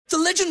The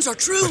legends are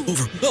true.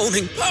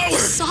 Overwhelming power!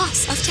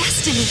 Sauce of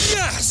destiny.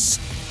 Yes!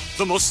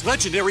 The most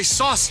legendary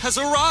sauce has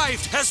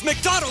arrived as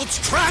McDonald's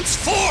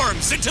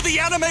transforms into the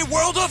anime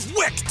world of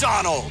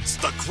WickDonald's.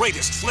 The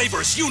greatest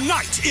flavors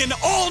unite in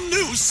all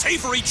new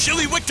savory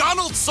chili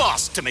McDonald's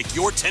sauce to make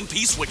your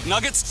 10-piece Wick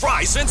Nuggets,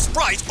 fries, and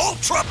Sprite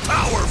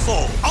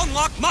ultra-powerful.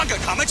 Unlock manga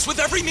comics with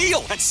every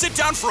meal and sit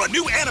down for a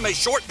new anime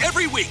short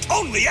every week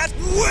only at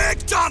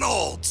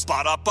WickDonald's.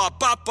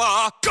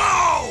 Ba-da-ba-ba-ba,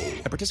 go!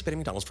 At participating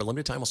McDonald's for a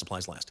limited time while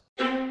supplies last.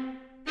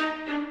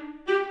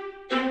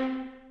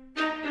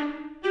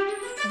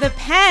 The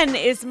pen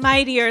is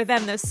mightier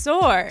than the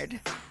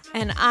sword,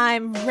 and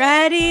I'm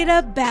ready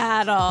to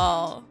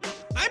battle.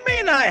 I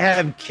may not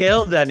have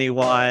killed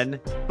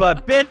anyone,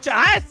 but bitch,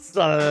 I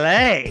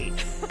slay.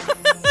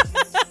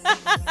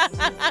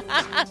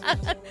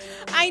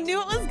 I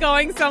knew it was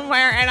going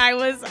somewhere, and I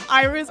was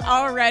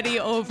already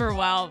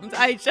overwhelmed.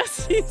 I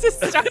just need to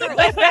start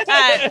with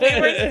that. We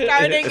were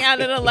starting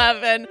at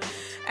 11.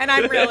 And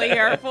I'm really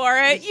here for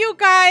it. You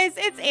guys,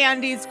 it's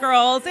Andy's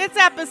Girls. It's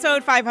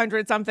episode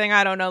 500 something.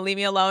 I don't know. Leave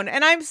me alone.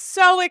 And I'm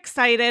so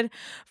excited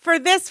for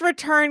this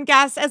return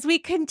guest as we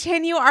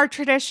continue our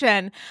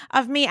tradition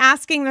of me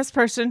asking this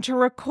person to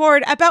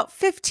record about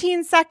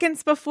 15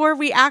 seconds before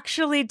we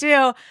actually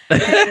do.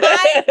 And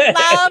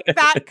I love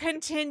that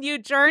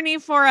continued journey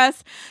for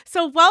us.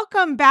 So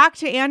welcome back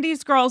to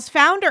Andy's Girls,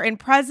 founder and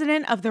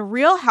president of the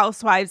Real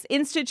Housewives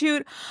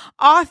Institute,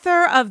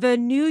 author of the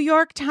New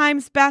York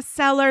Times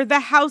bestseller,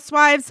 The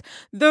Housewives,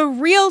 The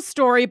Real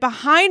Story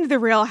Behind the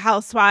Real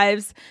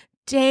Housewives,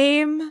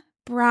 Dame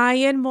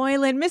Brian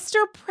Moylan.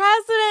 Mr.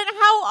 President,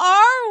 how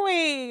are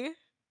we?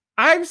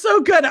 I'm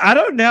so good. I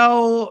don't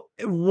know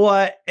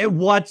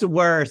what's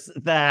worse,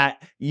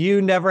 that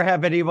you never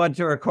have anyone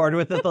to record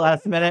with at the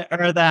last minute,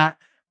 or that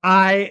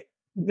I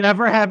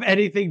never have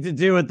anything to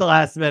do at the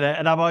last minute.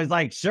 And I'm always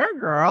like, sure,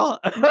 girl.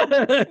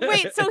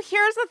 Wait, so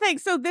here's the thing.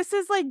 So this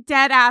is like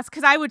dead ass,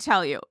 because I would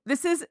tell you,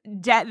 this is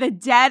the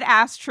dead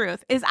ass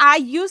truth, is I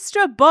used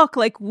to book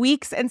like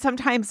weeks and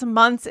sometimes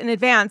months in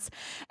advance.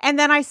 And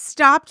then I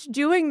stopped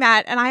doing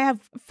that. And I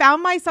have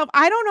found myself,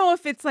 I don't know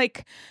if it's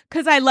like,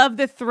 because I love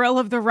the thrill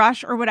of the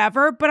rush or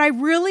whatever, but I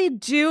really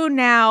do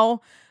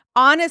now.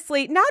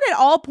 Honestly, not at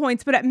all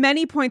points, but at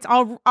many points,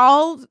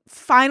 I'll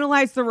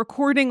finalize the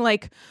recording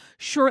like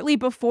shortly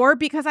before,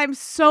 because I'm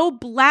so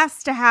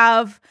blessed to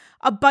have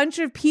a bunch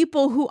of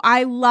people who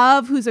I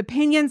love, whose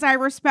opinions I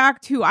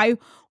respect, who I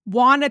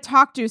want to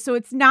talk to. So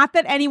it's not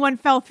that anyone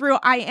fell through.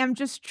 I am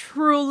just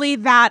truly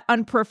that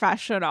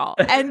unprofessional.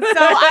 And so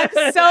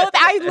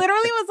I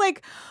literally was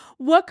like,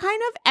 what kind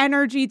of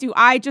energy do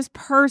I just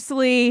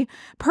personally,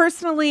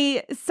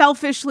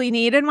 selfishly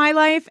need in my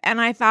life? And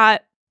I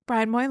thought,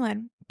 Brian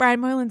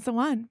Moylan's the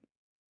one.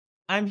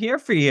 I'm here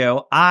for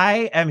you.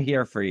 I am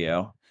here for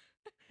you.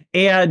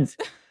 And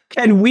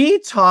can we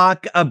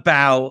talk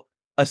about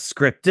a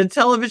scripted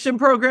television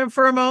program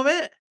for a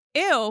moment?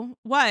 Ew.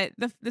 What?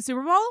 The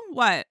Super Bowl?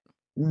 What?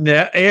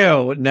 No,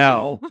 ew,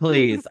 no,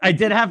 please. I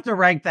did have to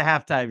rank the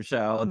halftime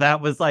show.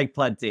 That was like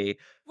plenty.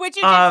 Which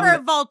you did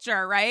for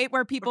Vulture, right?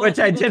 Where people Which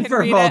I did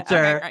for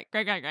Vulture.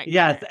 Okay, great.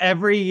 Yes,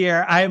 every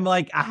year I'm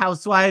like a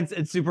Housewives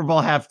and Super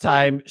Bowl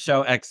halftime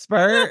show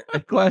expert?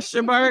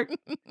 Question mark.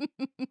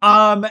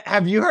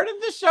 Have you heard of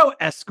the show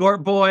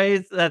Escort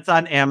Boys that's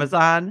on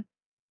Amazon?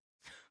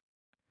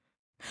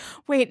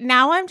 Wait,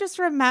 now I'm just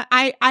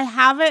I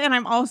have it, and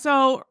I'm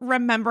also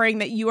remembering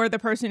that you are the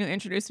person who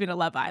introduced me to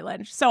Love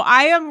Island. So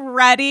I am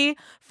ready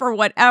for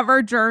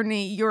whatever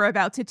journey you're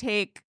about to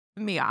take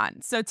me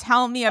on. So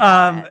tell me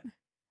about it.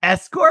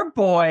 Escort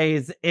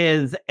Boys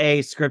is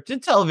a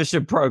scripted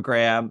television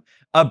program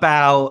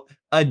about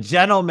a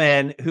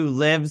gentleman who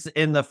lives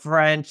in the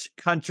French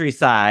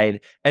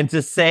countryside, and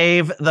to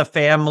save the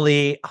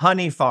family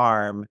honey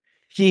farm,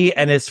 he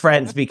and his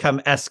friends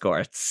become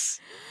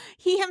escorts.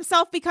 He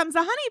himself becomes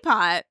a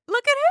honeypot.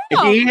 Look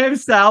at him. He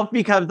himself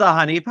becomes a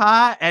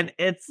honeypot, and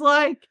it's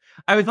like,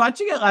 I was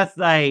watching it last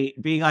night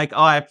being like,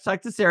 oh, I have to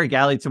talk to Sarah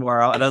Galley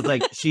tomorrow. And I was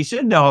like, she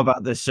should know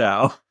about this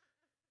show.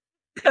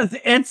 Because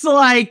it's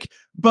like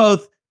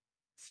both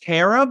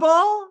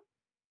terrible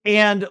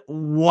and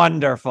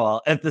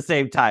wonderful at the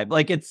same time.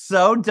 Like, it's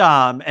so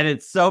dumb and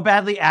it's so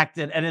badly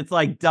acted, and it's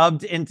like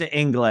dubbed into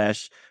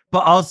English,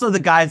 but also the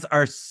guys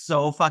are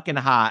so fucking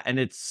hot, and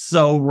it's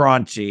so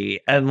raunchy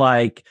and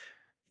like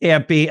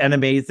campy and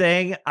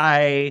amazing.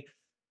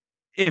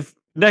 If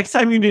next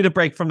time you need a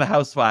break from the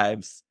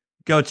Housewives,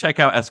 go check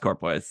out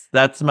Escort Boys.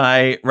 That's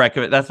my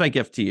That's my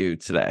gift to you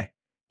today.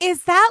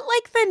 Is that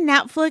like the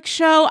Netflix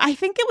show? I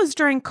think it was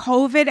during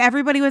COVID.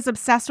 Everybody was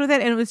obsessed with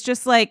it, and it was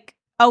just like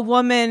a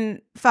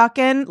woman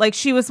fucking, like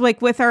she was like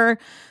with her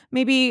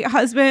maybe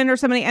husband or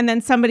somebody, and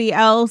then somebody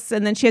else,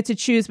 and then she had to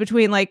choose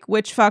between like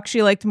which fuck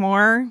she liked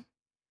more.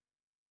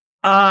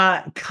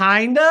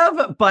 Kind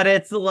of, but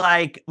it's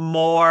like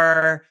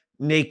more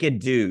naked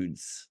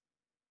dudes.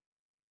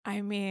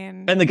 I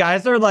mean, and the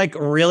guys are like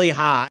really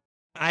hot.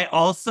 I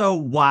also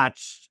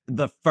watched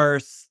the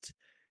first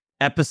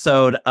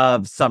episode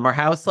of Summer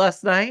House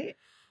last night.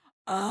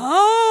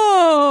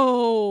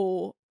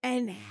 Oh,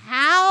 And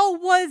how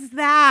was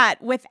that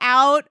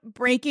without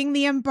breaking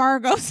the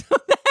embargo so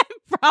that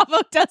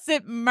Bravo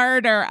doesn't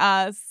murder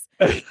us?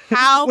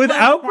 How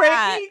Without was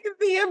that? breaking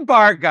the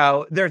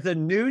embargo, there's a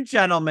new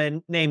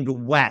gentleman named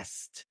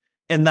West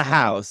in the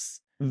house,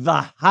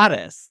 the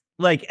hottest.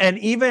 Like, and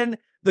even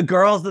the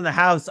girls in the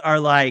house are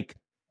like,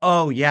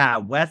 oh yeah,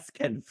 West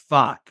can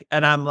fuck.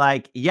 And I'm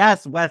like,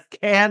 yes, West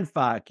can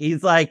fuck.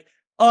 He's like,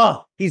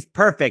 oh, he's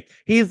perfect.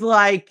 He's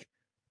like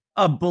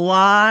a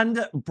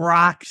blonde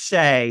Brock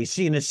Shea,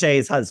 Sheena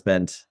Shea's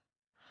husband.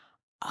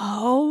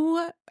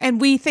 Oh,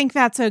 and we think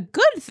that's a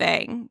good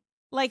thing.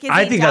 Like,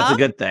 I think that's a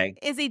good thing.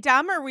 Is he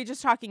dumb, or are we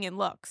just talking in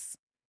looks?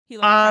 He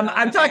looks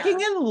I'm talking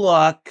in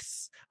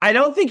looks. I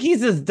don't think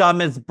he's as dumb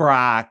as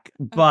Brock,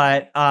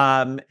 but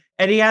and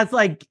he has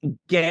like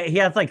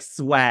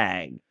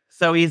swag.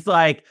 So he's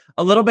like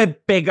a little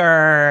bit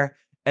bigger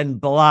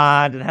and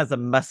blonde and has a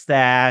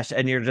mustache,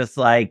 and you're just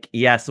like,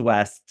 yes,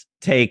 West,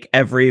 take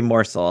every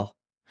morsel.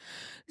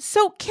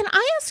 So can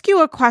I ask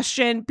you a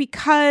question?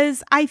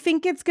 Because I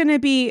think it's going to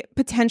be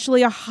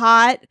potentially a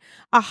hot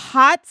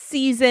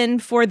season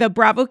for the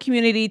Bravo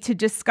community to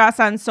discuss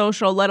on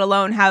social, let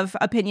alone have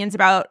opinions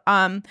about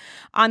on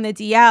the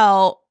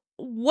DL.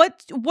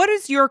 What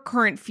is your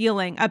current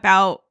feeling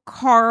about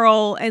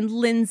Carl and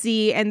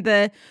Lindsay and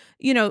the,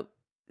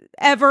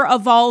 ever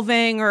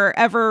evolving or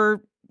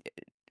ever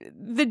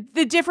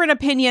the different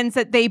opinions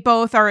that they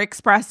both are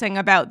expressing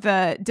about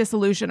the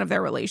dissolution of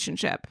their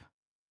relationship?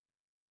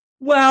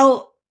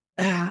 Well,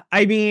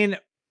 I mean,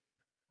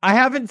 I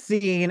haven't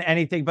seen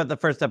anything but the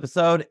first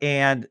episode,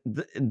 and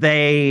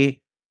they,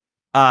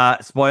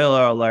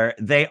 spoiler alert,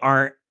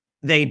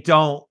 they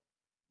don't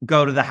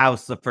go to the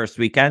house the first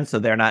weekend, so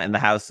they're not in the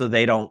house, so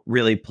they don't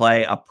really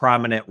play a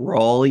prominent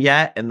role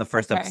yet in the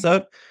first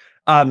episode.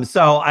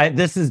 So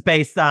this is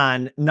based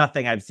on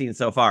nothing I've seen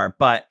so far,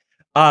 but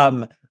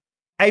I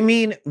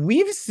mean,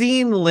 we've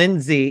seen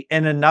Lindsay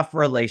in enough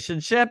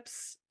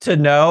relationships to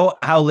know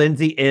how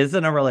Lindsay is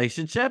in a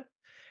relationship.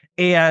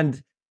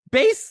 And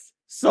based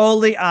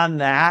solely on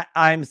that,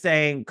 I'm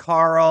saying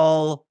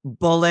Carl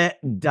bullet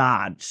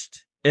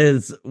dodged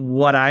is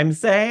what I'm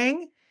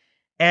saying.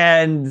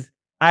 And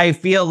I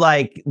feel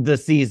like the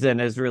season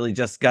is really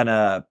just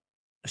gonna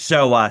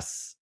show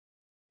us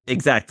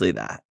exactly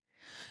that.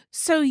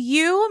 So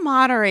you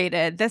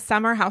moderated the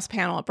Summer House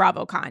panel at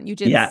BravoCon. You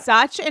did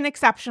such an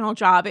exceptional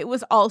job. It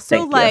was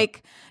also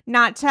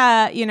not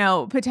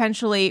to,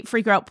 potentially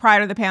freak out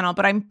prior to the panel,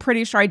 but I'm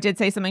pretty sure I did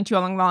say something to you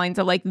along the lines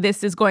of like,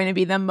 this is going to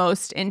be the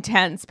most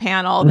intense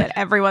panel that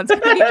everyone's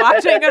going to be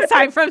watching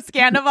aside from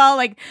Scandival.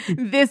 Like,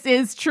 this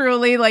is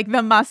truly like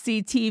the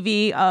must-see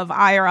TV of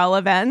IRL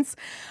events.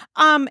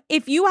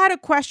 If you had a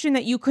question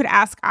that you could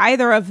ask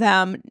either of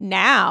them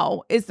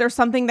now, is there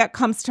something that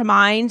comes to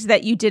mind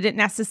that you didn't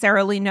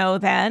necessarily know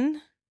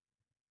then?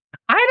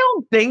 I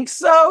don't think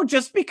so,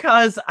 just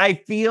because I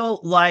feel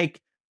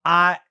like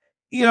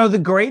the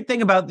great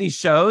thing about these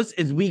shows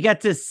is we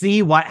get to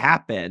see what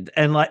happened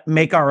and like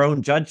make our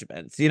own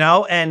judgments,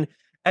 and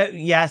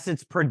yes,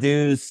 it's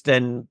produced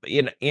and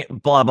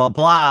blah blah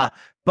blah.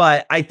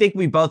 But I think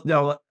we both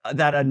know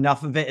that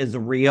enough of it is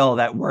real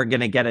that we're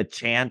going to get a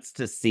chance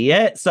to see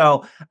it.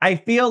 So I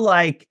feel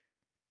like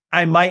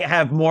I might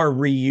have more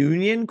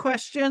reunion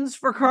questions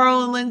for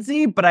Carl and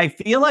Lindsay, but I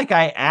feel like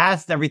I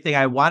asked everything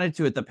I wanted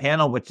to at the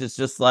panel, which is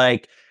just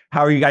like,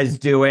 how are you guys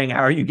doing?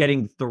 How are you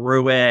getting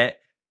through it?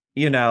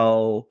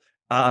 Yeah.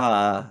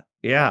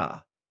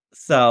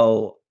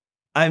 So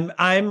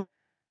I'm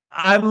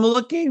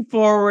looking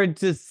forward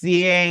to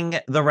seeing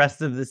the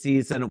rest of the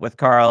season with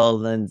Carl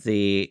and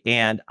Lindsay,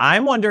 and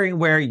I'm wondering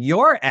where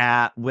you're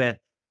at with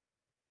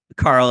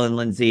Carl and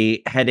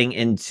Lindsay heading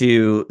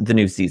into the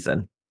new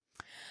season.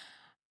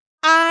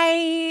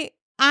 I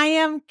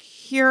am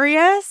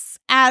curious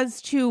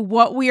as to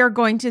what we are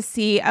going to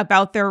see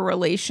about their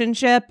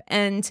relationship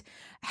and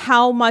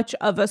how much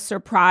of a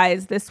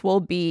surprise this will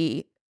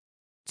be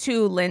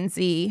to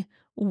Lindsay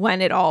when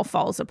it all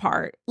falls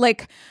apart.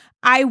 Like,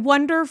 I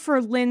wonder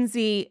for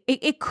Lindsay,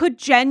 it could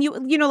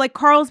genuinely, like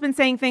Carl's been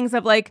saying things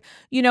of like,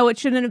 it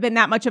shouldn't have been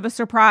that much of a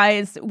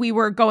surprise. We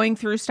were going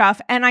through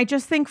stuff. And I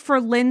just think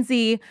for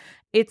Lindsay,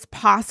 it's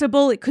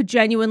possible it could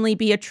genuinely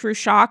be a true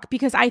shock,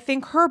 because I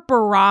think her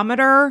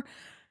barometer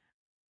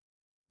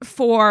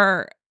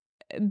for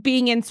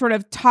being in sort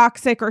of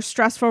toxic or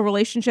stressful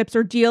relationships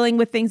or dealing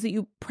with things that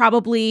you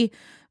probably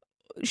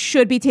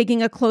should be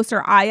taking a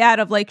closer eye at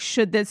of like,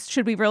 should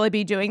we really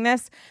be doing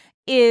this,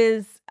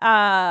 is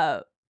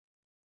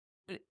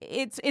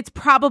it's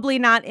probably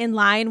not in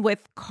line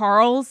with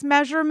Carl's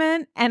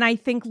measurement. And I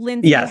think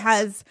Lindsay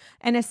has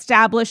an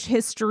established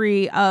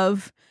history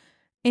of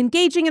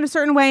engaging in a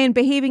certain way and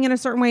behaving in a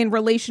certain way in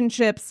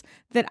relationships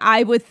that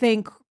I would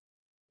think,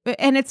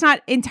 and it's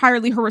not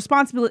entirely her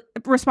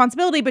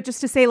responsibility, but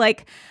just to say,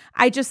 like,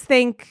 I just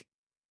think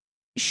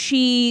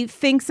she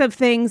thinks of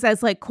things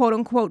as like quote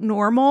unquote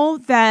normal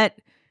that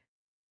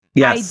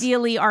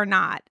ideally are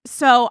not.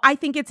 So I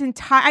think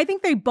I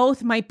think they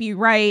both might be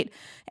right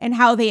in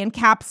how they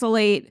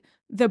encapsulate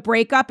the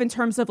breakup in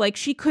terms of like,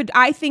 she could,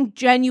 I think,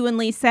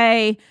 genuinely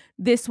say,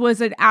 this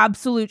was an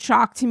absolute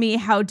shock to me.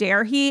 How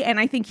dare he? And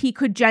I think he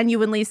could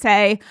genuinely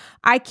say,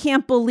 I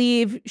can't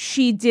believe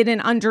she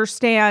didn't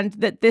understand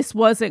that this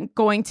wasn't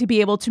going to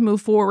be able to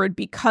move forward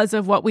because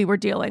of what we were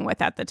dealing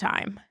with at the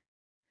time.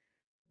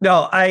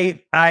 No,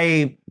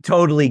 I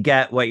totally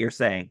get what you're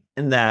saying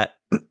in that,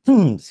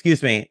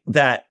 excuse me,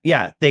 that,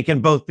 yeah, they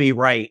can both be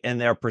right in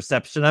their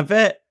perception of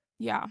it.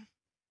 Yeah.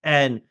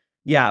 And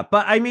yeah,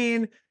 but I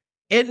mean,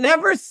 it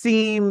never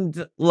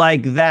seemed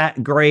like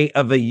that great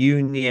of a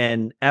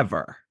union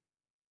ever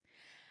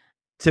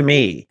to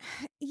me.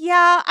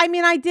 Yeah, I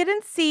mean, I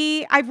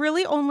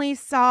really only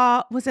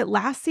saw, was it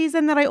last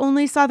season that I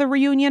only saw the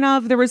reunion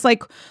of? There was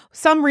like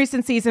some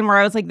recent season where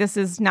I was like, this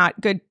is not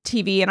good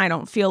TV and I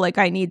don't feel like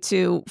I need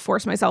to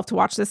force myself to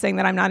watch this thing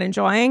that I'm not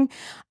enjoying.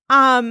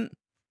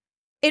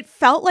 It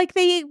felt like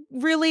they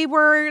really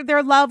were,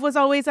 their love was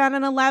always at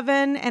an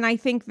 11. And I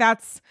think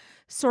that's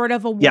sort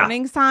of a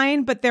warning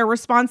sign, but their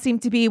response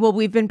seemed to be, well,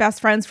 we've been best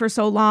friends for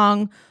so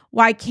long.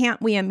 Why can't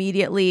we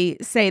immediately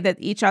say that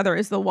each other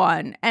is the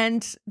one?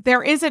 And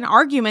there is an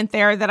argument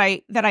there that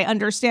I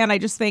understand. I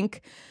just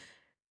think,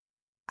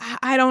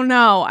 I don't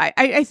know.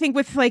 I think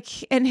with like,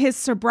 and his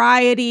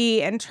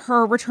sobriety and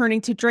her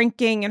returning to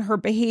drinking and her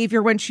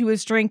behavior when she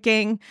was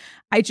drinking,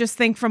 I just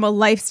think from a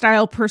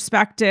lifestyle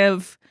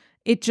perspective,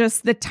 it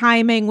just, the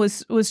timing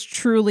was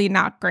truly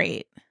not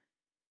great.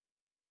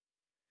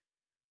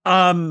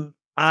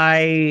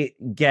 I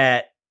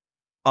get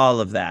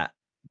all of that.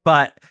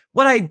 But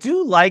what I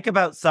do like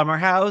about Summer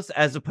House,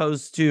 as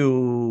opposed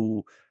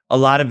to a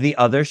lot of the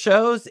other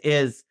shows,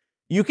 is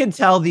you can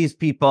tell these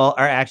people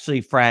are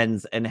actually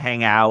friends and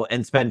hang out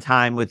and spend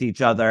time with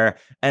each other,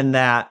 and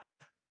that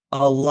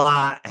a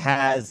lot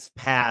has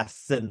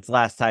passed since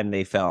last time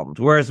they filmed.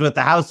 Whereas with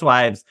the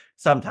Housewives,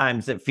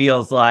 sometimes it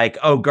feels like,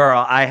 oh,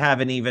 girl, I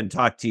haven't even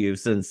talked to you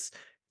since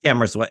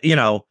cameras went,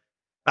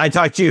 I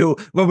talk to you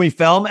when we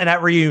film and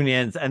at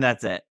reunions, and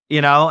that's it,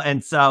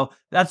 And so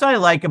that's what I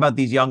like about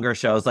these younger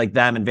shows like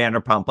them and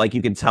Vanderpump. Like,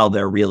 you can tell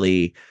they're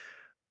really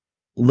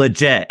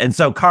legit. And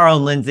so Carl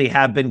and Lindsay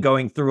have been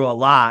going through a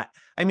lot.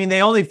 I mean,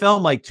 they only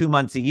film like 2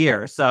 months a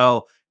year.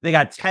 So they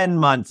got 10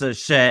 months of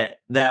shit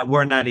that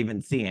we're not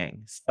even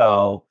seeing.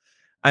 So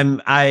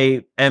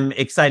I am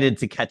excited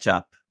to catch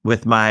up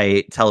with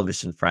my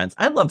television friends.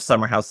 I love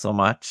Summer House so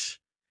much.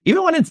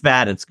 Even when it's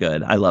bad, it's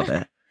good. I love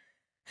it.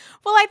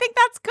 Well, I think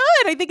that's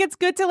good. I think it's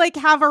good to like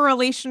have a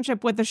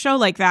relationship with a show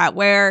like that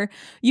where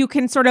you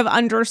can sort of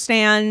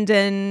understand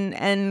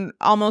and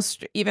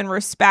almost even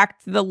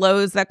respect the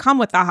lows that come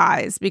with the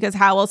highs, because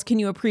how else can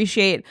you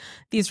appreciate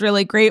these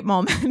really great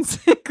moments,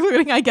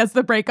 including, I guess,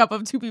 the breakup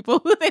of two people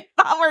who they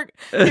thought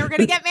they were going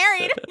to get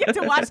married. Get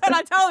to watch that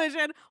on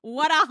television.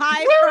 What a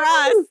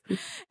high for us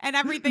and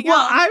everything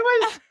else.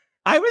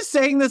 I was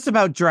saying this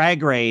about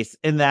Drag Race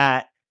in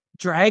that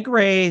Drag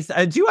Race.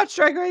 Do you watch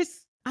Drag Race?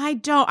 I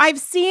don't. I've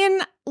seen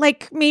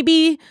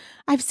maybe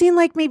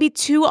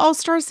 2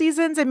 All-Star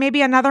seasons and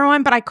maybe another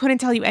one, but I couldn't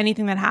tell you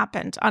anything that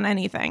happened on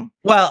anything.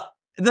 Well,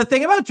 the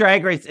thing about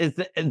Drag Race is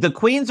that the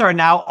queens are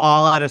now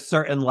all at a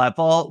certain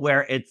level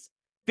where it's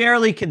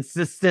fairly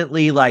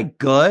consistently like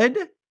good,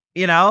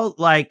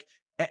 like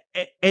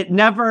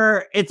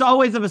it's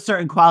always of a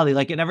certain quality.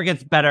 Like, it never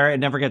gets better. It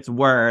never gets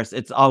worse.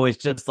 It's always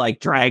just like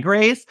Drag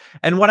Race.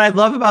 And what I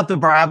love about the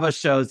Bravo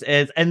shows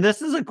is, and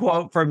this is a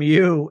quote from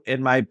you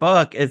in my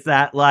book, is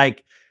that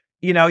like,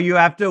 you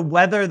have to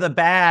weather the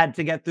bad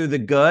to get through the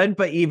good.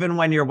 But even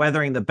when you're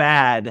weathering the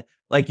bad,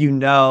 like,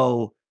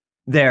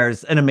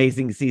 there's an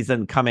amazing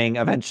season coming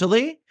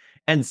eventually.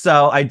 And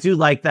so I do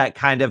like that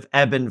kind of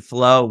ebb and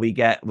flow we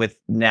get with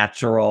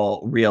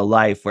natural real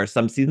life, where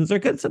some seasons are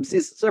good, some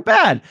seasons are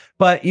bad,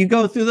 but you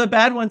go through the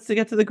bad ones to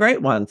get to the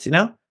great ones,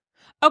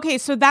 Okay,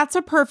 so that's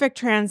a perfect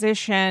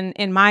transition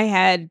in my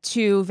head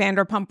to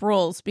Vanderpump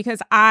Rules,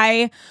 because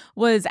I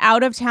was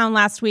out of town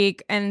last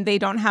week and they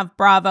don't have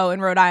Bravo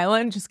in Rhode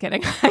Island. Just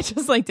kidding. I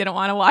just didn't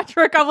want to watch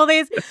for a couple of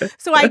days.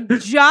 So I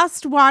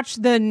just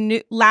watched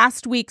the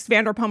last week's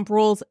Vanderpump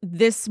Rules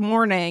this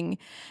morning.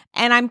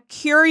 And I'm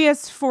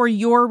curious for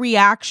your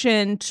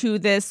reaction to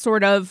this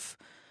sort of,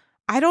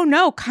 I don't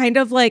know, kind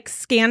of like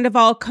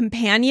Scandival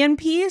companion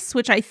piece,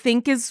 which I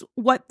think is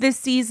what this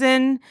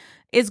season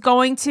is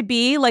going to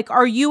be. Like,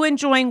 are you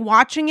enjoying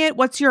watching it?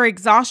 What's your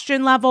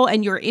exhaustion level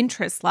and your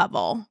interest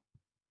level?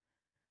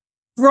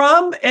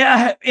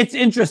 It's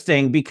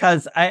interesting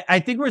because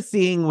I think we're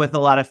seeing with a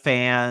lot of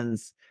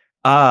fans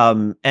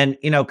and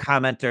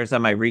commenters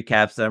on my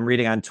recaps that I'm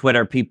reading on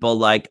Twitter, people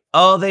like,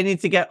 oh, they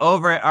need to get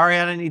over it.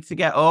 Ariana needs to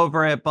get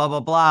over it, blah,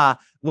 blah, blah.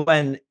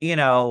 When,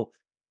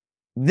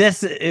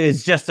 this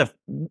is just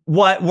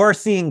what we're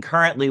seeing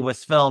currently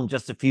was filmed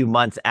just a few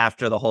months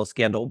after the whole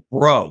scandal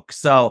broke.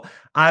 So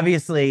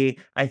obviously,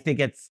 I think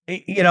it's,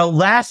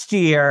 last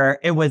year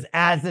it was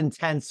as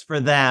intense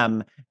for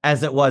them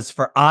as it was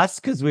for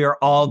us because we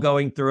were all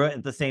going through it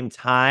at the same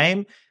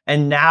time.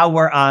 And now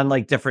we're on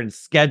like different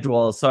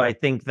schedules. So I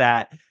think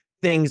that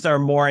things are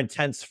more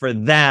intense for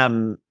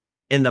them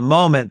in the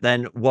moment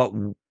than what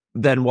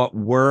than what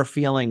we're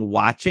feeling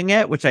watching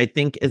it, which I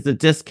think is a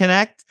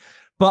disconnect.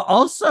 But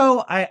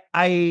also,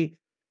 I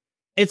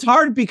it's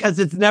hard because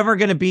it's never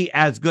going to be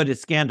as good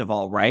as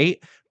Scandival,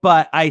 right?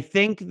 But I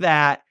think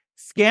that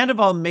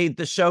Scandival made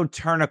the show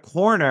turn a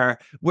corner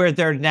where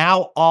they're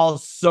now all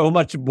so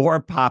much more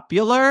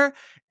popular,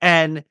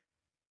 and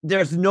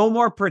there's no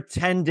more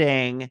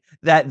pretending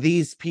that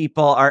these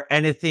people are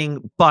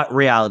anything but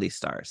reality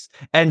stars.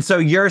 And so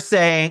you're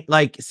saying,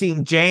 like,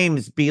 seeing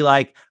James be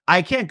like,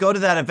 I can't go to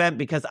that event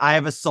because I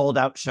have a sold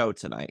out show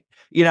tonight.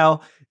 You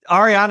know,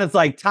 Ariana's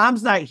like,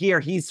 Tom's not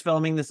here. He's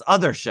filming this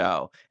other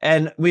show.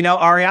 And we know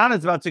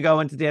Ariana's about to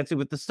go into Dancing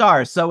with the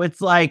Stars. So it's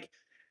like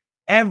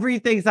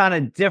everything's on a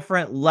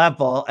different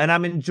level. And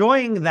I'm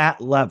enjoying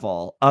that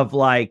level of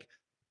like,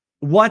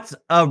 what's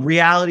a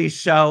reality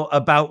show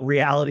about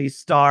reality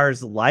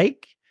stars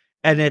like?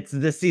 And it's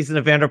this season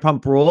of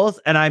Vanderpump Rules.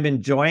 And I'm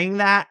enjoying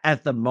that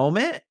at the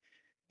moment.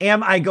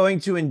 Am I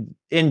going to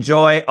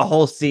enjoy a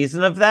whole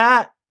season of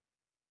that?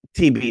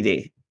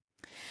 TBD.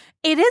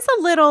 It is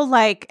a little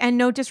like, and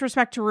no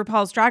disrespect to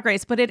RuPaul's Drag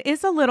Race, but it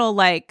is a little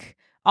like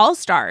All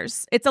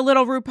Stars. It's a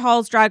little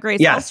RuPaul's Drag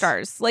Race All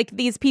Stars. Like,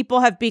 these people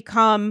have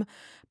become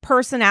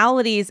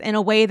personalities in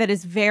a way that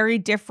is very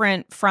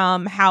different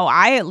from how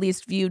I at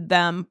least viewed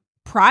them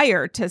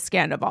prior to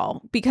Scandival,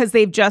 because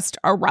they've just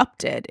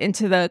erupted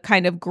into the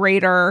kind of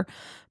greater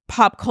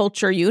pop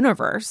culture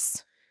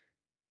universe.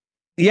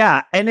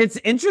 Yeah. And it's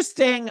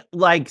interesting,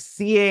 like,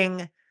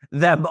 seeing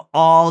them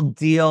all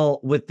deal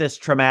with this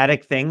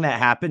traumatic thing that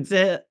happened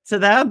to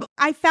them.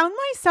 I found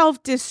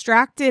myself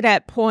distracted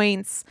at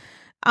points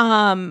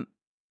when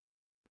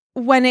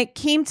it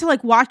came to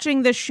like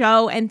watching the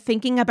show and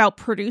thinking about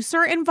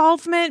producer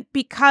involvement,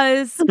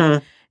 because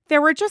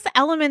there were just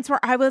elements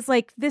where I was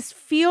like, this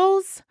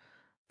feels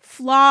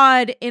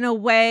flawed in a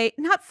way,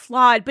 not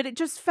flawed, but it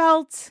just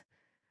felt,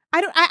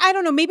 I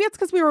don't know, maybe it's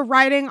because we were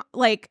riding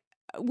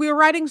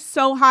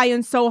so high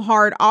and so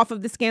hard off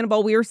of the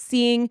Scandival. We were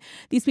seeing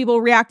these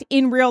people react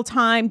in real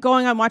time,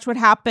 going on Watch What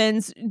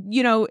Happens,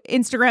 you know,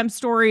 Instagram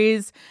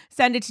stories,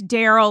 send it to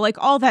Daryl, like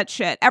all that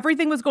shit.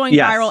 Everything was going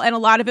viral, and a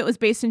lot of it was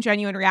based in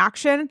genuine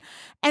reaction.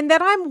 And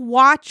then I'm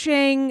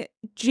watching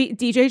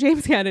DJ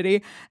James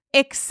Kennedy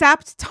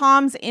accept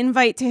Tom's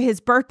invite to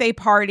his birthday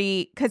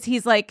party because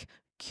he's like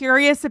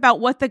curious about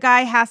what the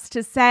guy has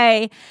to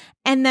say.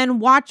 And then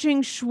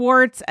watching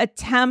Schwartz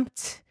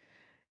attempt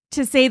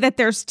to say that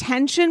there's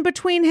tension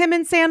between him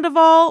and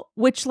Sandoval,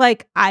 which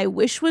like I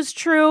wish was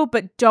true,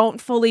 but don't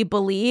fully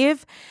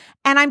believe.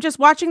 And I'm just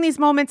watching these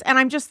moments and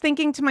I'm just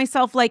thinking to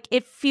myself, like,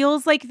 it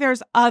feels like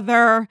there's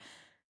other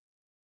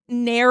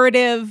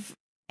narrative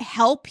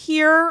help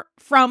here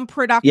from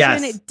production.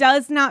 Yes. It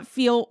does not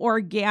feel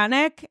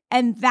organic.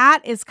 And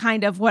that is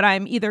kind of what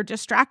I'm either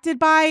distracted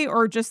by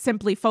or just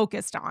simply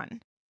focused on.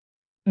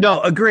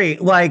 No, agree.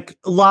 Like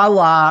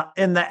Lala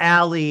in the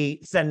alley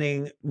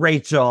sending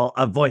Rachel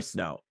a voice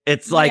note.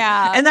 It's like,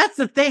 and that's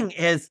the thing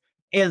is,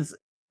 and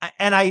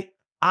I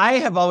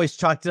have always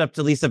chalked it up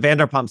to Lisa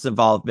Vanderpump's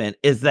involvement,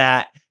 is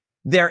that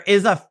there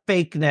is a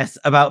fakeness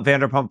about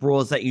Vanderpump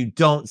Rules that you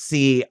don't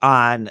see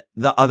on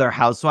the other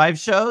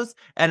Housewives shows.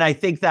 And I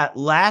think that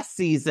last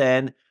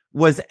season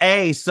was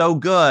A, so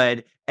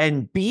good,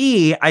 and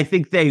B, I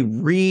think they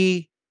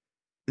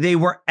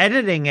were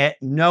editing it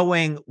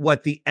knowing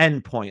what the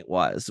end point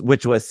was,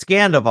 which was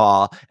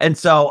Scandival. And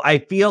so I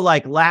feel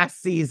like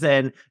last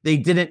season, they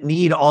didn't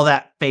need all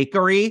that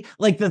fakery.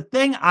 Like, the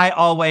thing I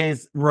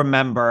always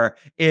remember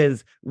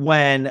is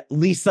when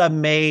Lisa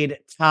made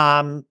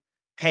Tom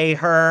pay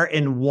her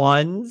in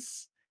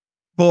ones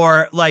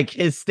for like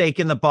his stake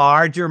in the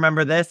bar. Do you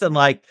remember this? And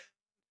like,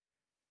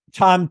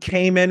 Tom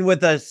came in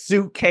with a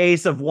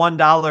suitcase of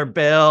 $1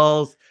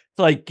 bills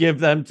to like give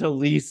them to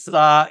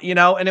Lisa, you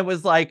know, and it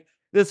was like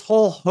this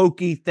whole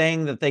hokey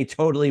thing that they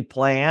totally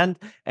planned.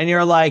 And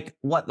you're like,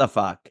 what the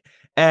fuck?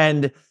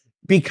 And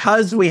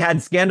because we had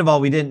Scandival,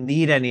 we didn't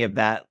need any of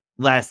that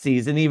last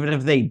season. Even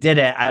if they did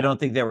it, I don't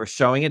think they were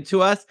showing it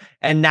to us.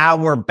 And now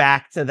we're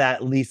back to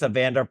that Lisa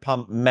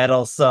Vanderpump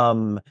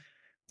meddlesome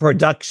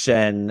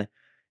production.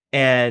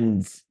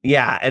 And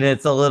yeah, and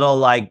it's a little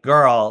like,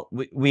 girl,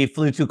 we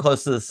flew too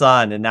close to the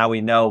sun and now we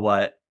know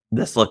what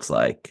this looks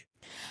like.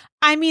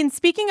 I mean,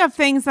 speaking of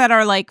things that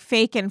are like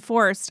fake and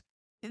forced,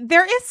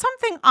 there is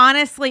something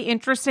honestly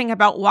interesting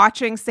about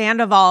watching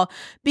Sandoval,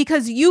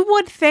 because you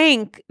would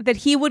think that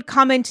he would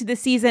come into the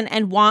season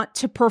and want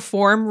to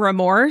perform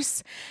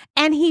remorse.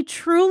 And he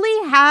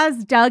truly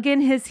has dug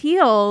in his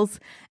heels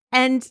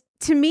and,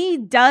 to me,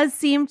 does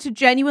seem to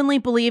genuinely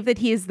believe that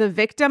he is the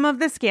victim of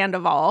the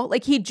Scandival.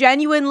 Like, he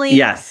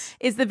genuinely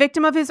is the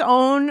victim of his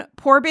own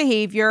poor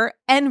behavior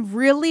and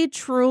really,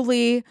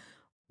 truly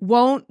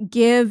won't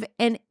give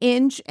an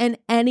inch in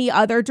any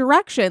other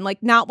direction.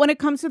 Like, not when it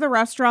comes to the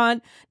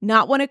restaurant,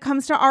 not when it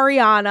comes to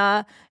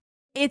Ariana.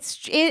 It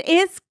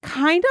is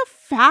kind of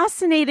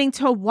fascinating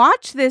to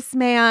watch this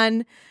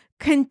man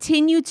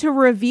continue to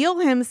reveal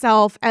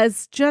himself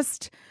as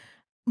just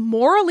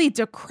morally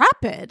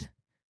decrepit.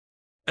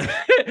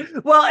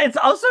 Well, it's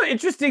also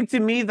interesting to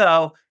me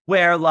though,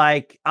 where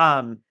like,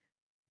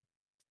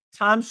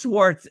 Tom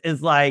Schwartz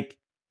is like,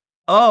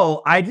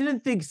 oh, I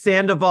didn't think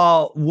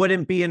Sandoval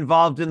wouldn't be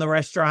involved in the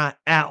restaurant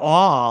at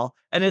all.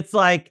 And it's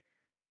like,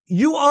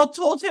 you all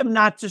told him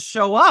not to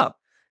show up.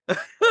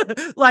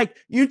 Like,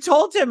 you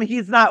told him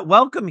he's not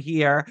welcome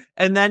here.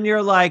 And then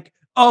you're like,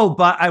 oh,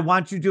 but I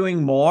want you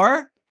doing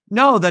more.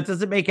 No, that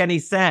doesn't make any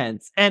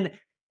sense. And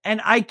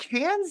I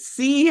can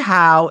see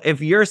how,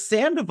 if you're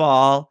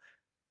Sandoval,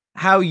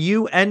 how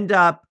you end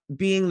up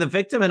being the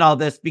victim in all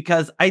this,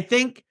 because I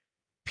think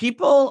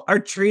people are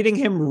treating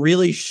him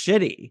really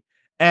shitty.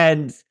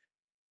 And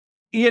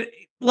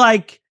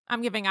like,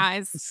 I'm giving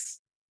eyes.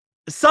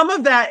 Some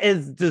of that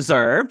is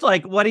deserved.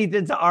 Like, what he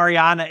did to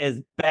Ariana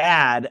is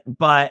bad,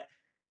 but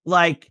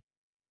like,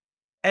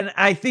 and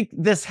I think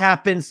this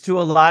happens to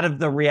a lot of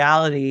the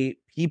reality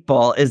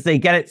people, is they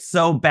get it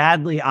so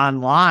badly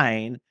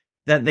online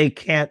that they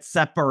can't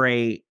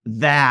separate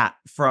that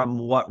from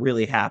what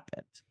really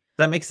happened. Does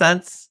that make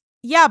sense?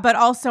 Yeah, but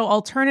also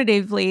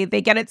alternatively,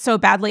 they get it so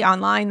badly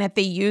online that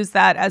they use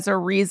that as a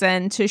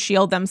reason to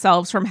shield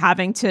themselves from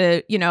having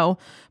to,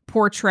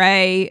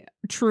 portray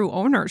true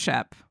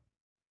ownership.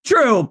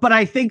 True, but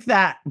I think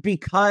that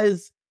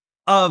because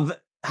of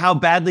how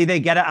badly they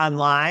get it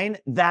online,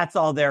 that's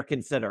all they're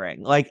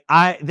considering. Like,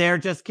 they're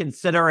just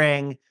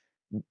considering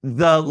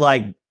the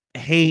like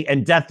hate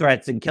and death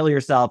threats and kill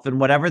yourself and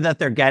whatever that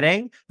they're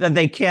getting, then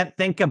they can't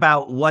think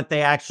about what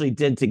they actually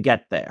did to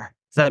get there.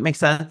 Does that make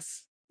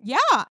sense? Yeah.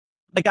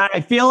 Like,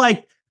 I feel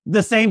like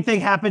the same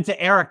thing happened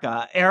to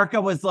Erica. Erica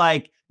was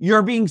like,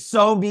 you're being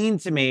so mean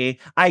to me.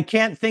 I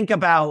can't think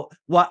about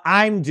what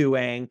I'm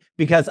doing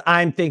because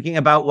I'm thinking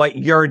about what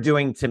you're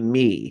doing to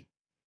me.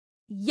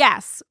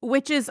 Yes,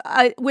 which is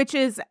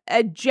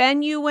a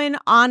genuine,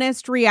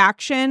 honest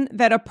reaction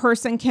that a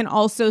person can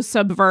also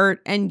subvert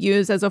and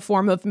use as a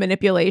form of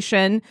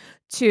manipulation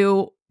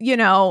to,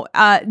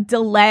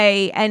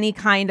 delay any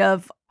kind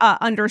of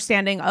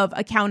understanding of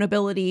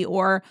accountability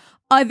or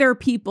other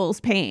people's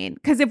pain.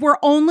 Because if we're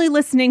only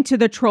listening to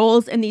the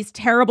trolls and these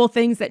terrible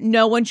things that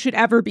no one should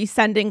ever be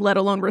sending, let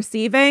alone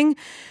receiving,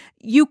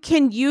 you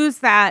can use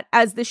that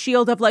as the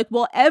shield of like,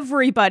 well,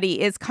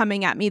 everybody is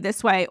coming at me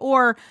this way,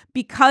 or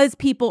because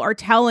people are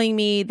telling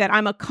me that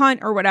I'm a cunt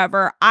or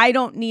whatever, I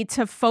don't need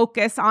to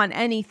focus on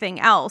anything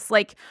else.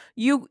 Like,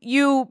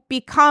 you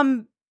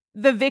become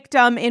the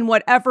victim in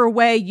whatever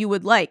way you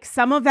would like.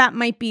 Some of that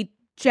might be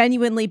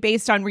genuinely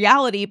based on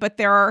reality, but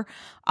there are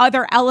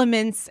other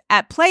elements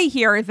at play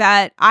here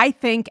that I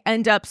think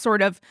end up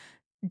sort of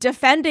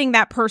defending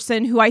that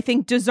person who I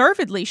think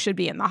deservedly should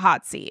be in the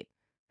hot seat.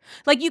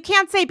 Like, you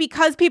can't say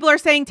because people are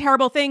saying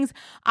terrible things,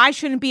 I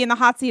shouldn't be in the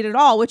hot seat at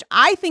all, which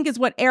I think is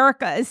what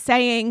Erica is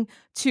saying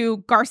to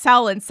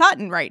Garcelle and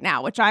Sutton right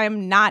now, which I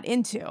am not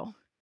into.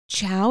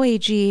 Ciao,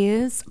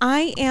 AGs.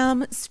 I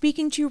am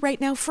speaking to you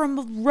right now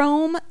from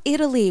Rome,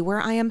 Italy,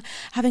 where I am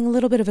having a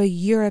little bit of a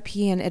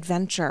European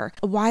adventure.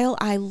 While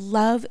I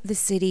love the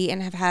city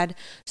and have had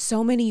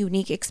so many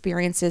unique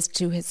experiences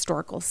to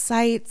historical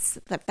sites,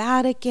 the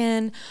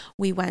Vatican,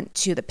 we went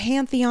to the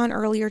Pantheon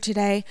earlier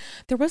today,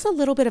 there was a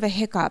little bit of a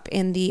hiccup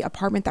in the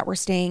apartment that we're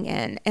staying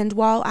in. And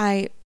while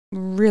I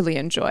really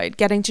enjoyed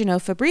getting to know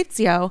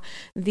Fabrizio,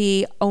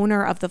 the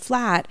owner of the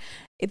flat,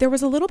 there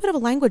was a little bit of a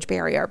language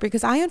barrier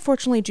because I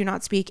unfortunately do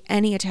not speak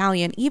any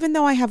Italian, even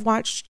though I have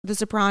watched The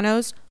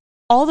Sopranos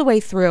all the way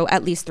through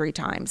at least 3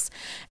 times.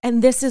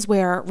 And this is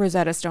where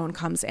Rosetta Stone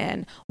comes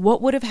in.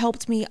 What would have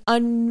helped me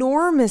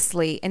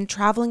enormously in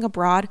traveling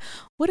abroad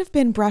would have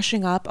been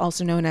brushing up,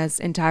 also known as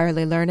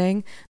entirely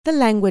learning, the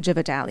language of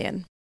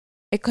Italian.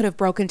 It could have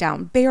broken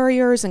down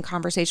barriers in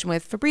conversation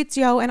with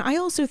Fabrizio, and I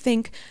also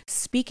think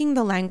speaking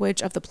the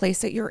language of the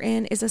place that you're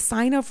in is a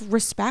sign of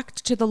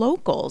respect to the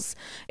locals.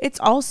 It's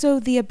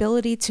also the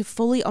ability to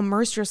fully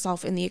immerse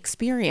yourself in the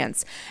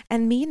experience.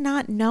 And me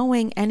not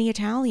knowing any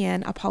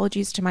Italian,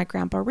 apologies to my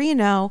grandpa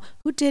Reno,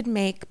 who did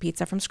make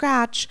pizza from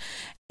scratch,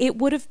 it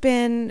would have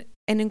been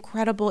an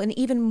incredible and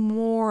even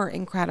more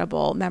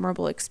incredible,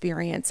 memorable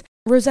experience.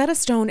 Rosetta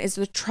Stone is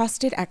the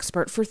trusted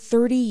expert for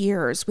 30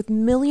 years with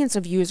millions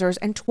of users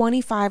and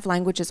 25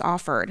 languages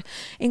offered,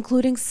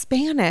 including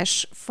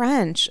Spanish,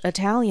 French,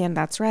 Italian,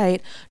 that's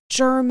right,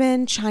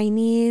 German,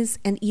 Chinese,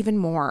 and even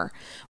more.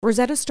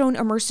 Rosetta Stone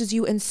immerses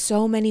you in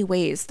so many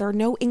ways. There are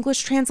no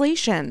English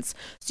translations,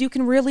 so you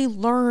can really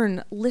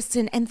learn,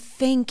 listen, and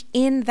think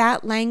in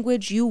that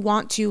language you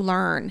want to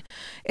learn.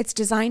 It's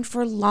designed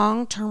for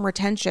long-term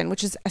retention,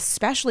 which is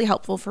especially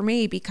helpful for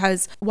me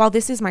because while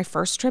this is my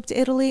first trip to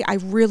Italy, I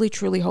really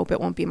truly hope it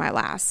won't be my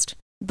last.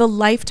 The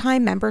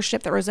lifetime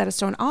membership that Rosetta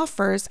Stone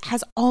offers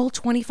has all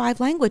 25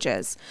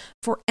 languages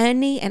for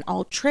any and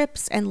all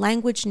trips and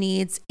language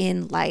needs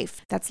in life.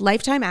 That's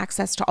lifetime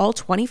access to all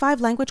 25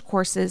 language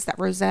courses that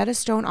Rosetta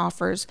Stone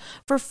offers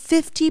for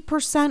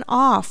 50%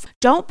 off.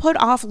 Don't put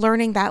off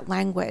learning that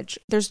language.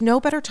 There's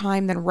no better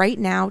time than right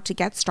now to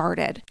get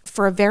started.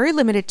 For a very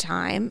limited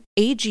time,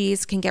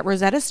 AGs can get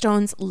Rosetta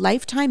Stone's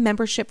lifetime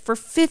membership for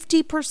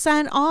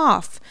 50%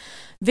 off.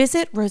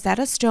 Visit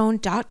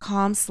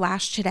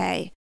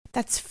rosettastone.com/today.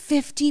 That's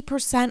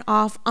 50%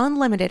 off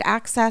unlimited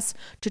access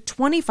to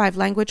 25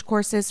 language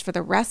courses for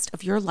the rest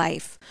of your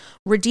life.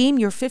 Redeem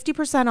your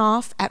 50%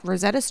 off at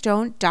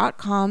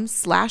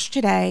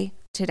rosettastone.com/today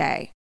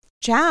today.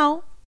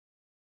 Ciao.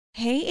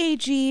 Hey,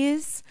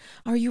 AGs.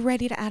 Are you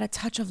ready to add a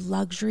touch of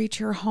luxury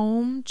to your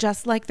home,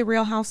 just like the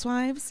Real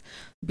Housewives?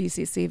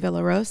 BCC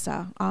Villa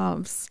Rosa,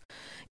 OBS.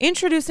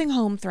 Introducing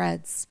Home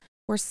Threads,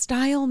 where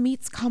style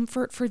meets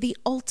comfort for the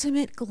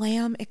ultimate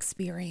glam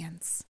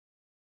experience.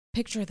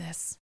 Picture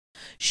this.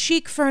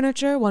 Chic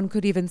furniture, one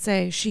could even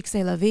say chic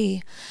c'est la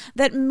vie,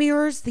 that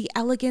mirrors the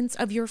elegance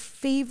of your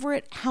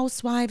favorite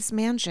housewives'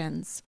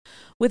 mansions.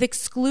 With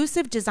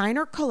exclusive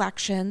designer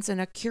collections and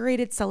a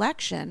curated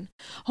selection,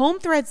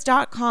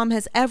 HomeThreads.com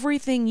has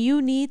everything you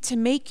need to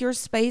make your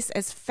space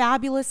as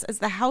fabulous as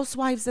the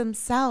housewives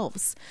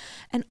themselves,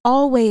 and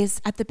always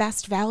at the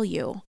best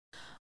value.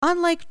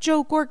 Unlike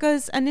Joe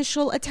Gorga's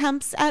initial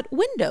attempts at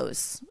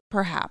windows,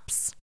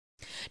 perhaps.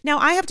 Now,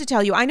 I have to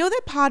tell you, I know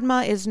that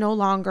Padma is no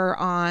longer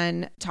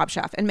on Top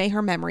Chef, and may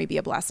her memory be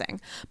a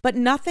blessing, but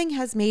nothing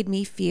has made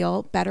me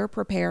feel better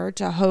prepared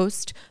to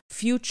host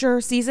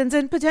future seasons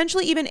and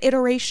potentially even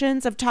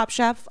iterations of Top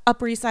Chef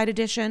Upper East Side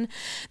Edition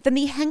than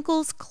the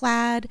Henkel's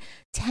clad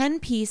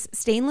 10-piece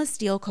stainless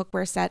steel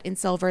cookware set in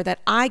silver that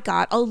I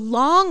got,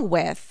 along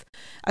with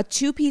a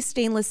 2-piece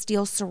stainless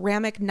steel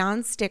ceramic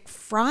nonstick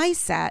fry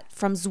set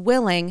from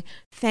Zwilling,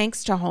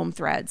 thanks to Home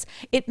Threads.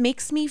 It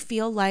makes me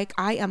feel like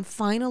I am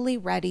finally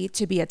ready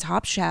to be a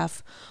top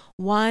chef,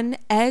 one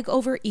egg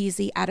over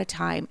easy at a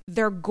time.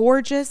 They're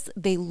gorgeous.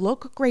 They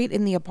look great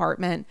in the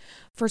apartment.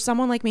 For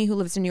someone like me who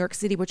lives in New York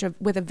City,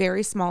 with a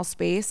very small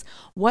space,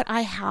 what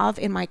I have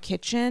in my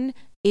kitchen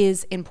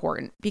is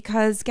important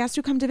because guests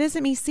who come to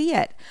visit me see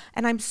it.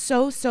 And I'm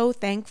so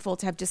thankful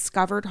to have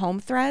discovered Home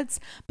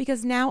Threads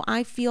because now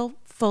I feel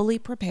fully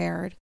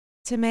prepared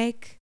to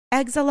make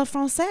eggs a la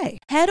française.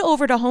 Head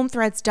over to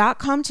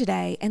homethreads.com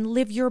today and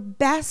live your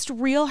best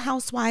Real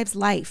Housewives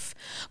life.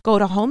 Go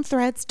to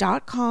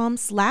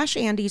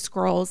homethreads.com/Andy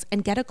Scrolls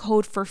and get a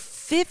code for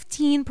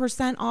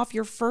 15% off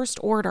your first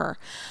order.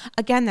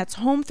 Again, that's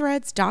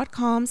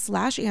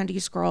homethreads.com/Andy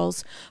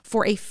Scrolls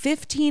for a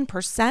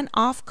 15%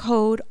 off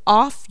code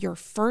off your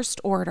first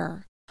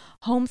order.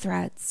 Home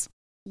Threads.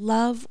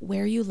 Love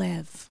where you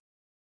live.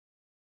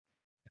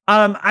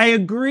 I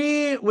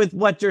agree with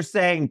what you're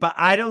saying, but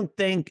I don't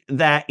think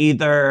that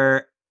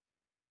either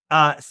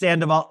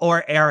Sandoval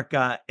or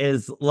Erica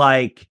is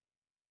like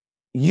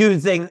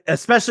using,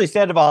 especially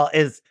Sandoval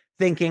is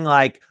thinking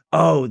like,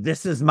 oh,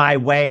 this is my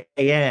way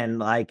in.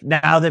 Like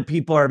now that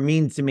people are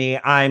mean to me,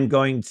 I'm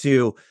going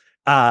to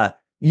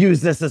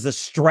use this as a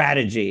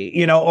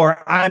strategy,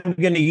 or I'm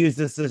going to use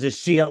this as a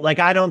shield. Like,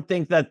 I don't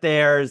think that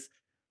there's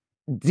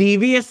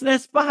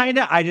deviousness behind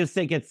it. I just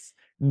think it's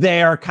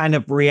their kind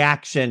of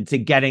reaction to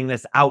getting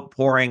this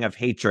outpouring of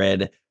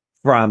hatred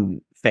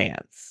from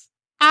fans.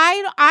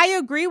 I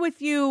agree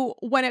with you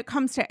when it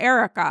comes to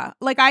Erica.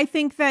 Like, I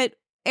think that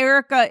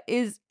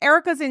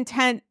Erica's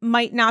intent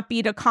might not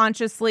be to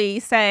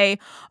consciously say,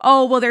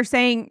 oh, well, they're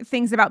saying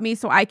things about me,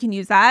 so I can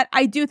use that.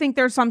 I do think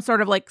there's some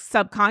sort of like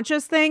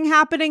subconscious thing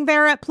happening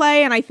there at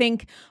play. And I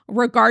think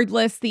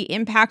regardless, the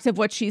impact of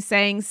what she's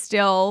saying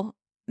still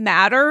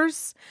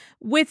matters.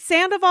 With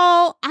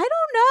Sandoval, I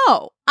don't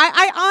know.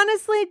 I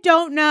honestly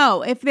don't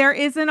know if there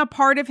isn't a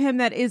part of him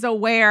that is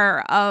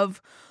aware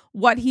of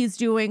what he's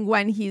doing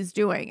when he's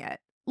doing it.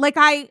 Like,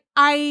 I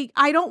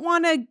don't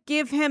want to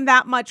give him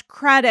that much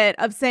credit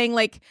of saying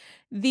like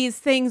these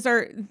things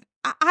are,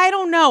 I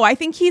don't know. I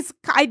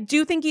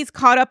do think he's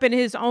caught up in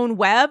his own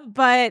web,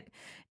 but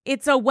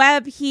it's a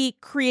web he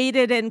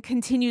created and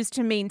continues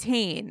to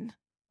maintain.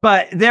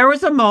 But there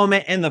was a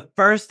moment in the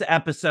first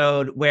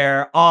episode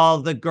where all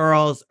the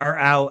girls are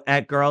out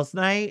at girls'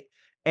 night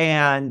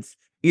and,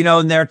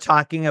 and they're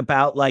talking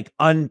about like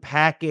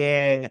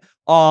unpacking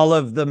all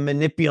of the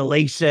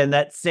manipulation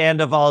that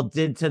Sandoval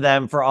did to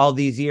them for all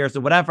these years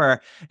or whatever.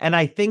 And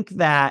I think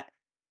that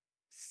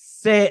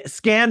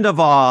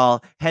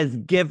Scandoval has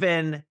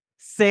given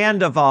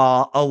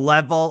Sandoval a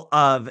level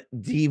of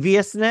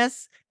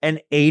deviousness and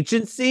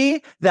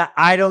agency that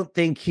I don't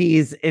think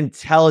he's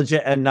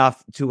intelligent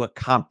enough to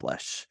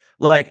accomplish.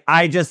 Like,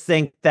 I just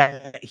think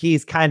that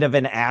he's kind of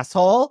an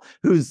asshole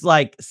who's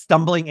like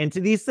stumbling into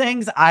these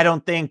things. I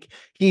don't think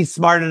he's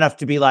smart enough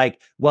to be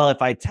like, well,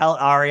 if I tell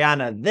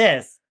Ariana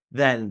this,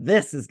 then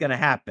this is going to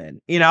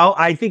happen.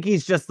 I think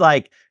he's just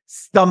like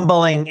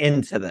stumbling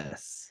into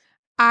this.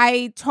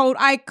 I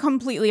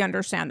completely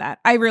understand that.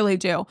 I really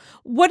do.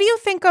 What do you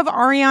think of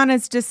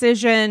Ariana's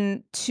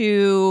decision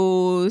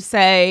to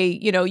say,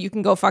 you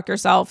can go fuck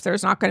yourself.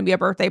 There's not going to be a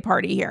birthday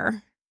party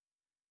here?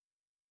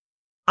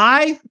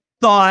 I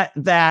thought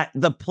that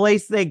the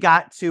place they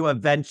got to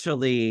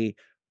eventually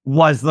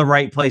was the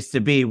right place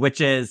to be,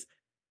 which is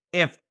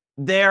if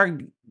they're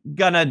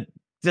going to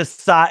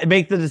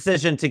make the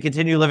decision to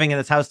continue living in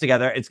this house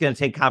together, it's going to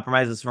take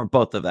compromises from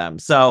both of them.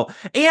 So,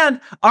 and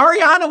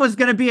Ariana was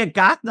going to be a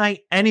goth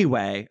night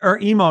anyway, or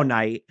emo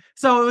night.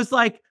 So it was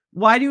like,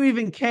 why do you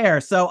even care?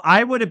 So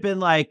I would have been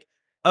like,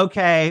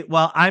 okay,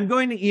 well, I'm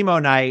going to emo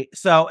night.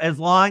 So as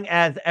long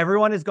as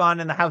everyone is gone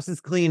and the house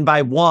is clean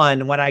by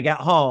 1 when I get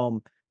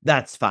home,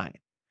 that's fine.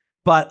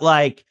 But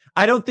like,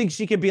 I don't think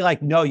she can be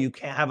like, no, you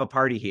can't have a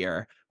party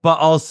here, but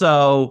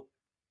also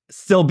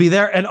still be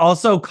there and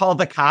also call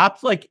the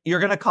cops. Like, you're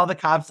going to call the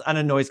cops on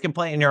a noise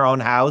complaint in your own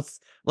house.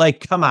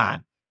 Like, come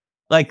on.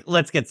 Like,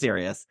 let's get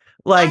serious.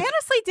 I Like,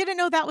 honestly didn't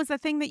know that was a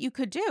thing that you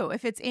could do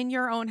if it's in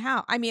your own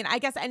house. I mean, I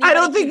guess I anybody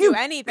don't can think do you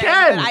anything.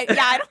 can. But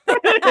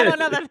I don't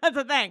know that that's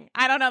a thing.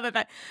 I don't know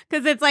that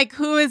because it's like,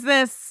 who is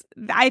this?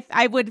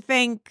 I would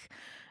think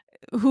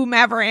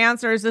whomever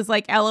answers is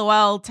like,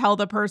 LOL, tell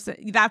the person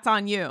that's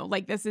on you.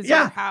 Like, this is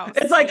your house.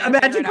 It's like, You gotta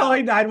figure imagine it out.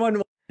 calling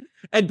 911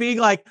 and being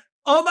like,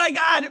 oh my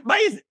God,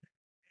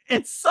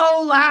 it's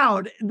so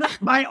loud.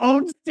 My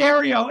own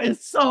stereo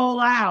is so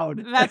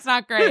loud. That's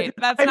not great.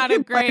 That's I'm not a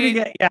complaining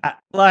great. it. Yeah,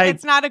 like,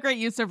 It's not a great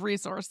use of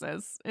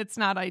resources. It's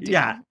not ideal.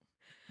 yeah,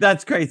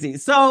 that's crazy.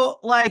 So,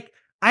 like,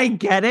 I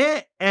get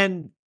it.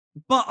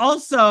 But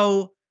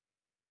also,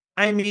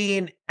 I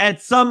mean,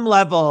 at some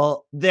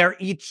level, they're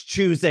each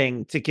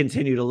choosing to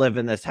continue to live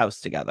in this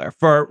house together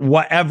for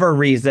whatever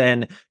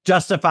reason,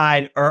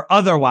 justified or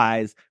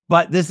otherwise.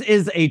 But this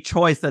is a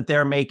choice that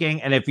they're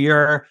making. And if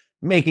you're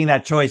making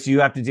that choice, you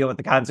have to deal with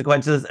the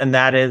consequences. And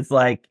that is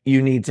like,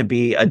 you need to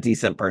be a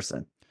decent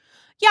person.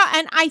 Yeah,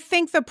 and I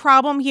think the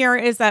problem here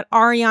is that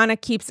Ariana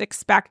keeps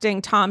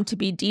expecting Tom to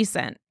be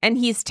decent, and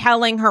he's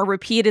telling her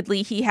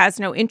repeatedly he has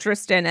no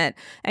interest in it,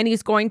 and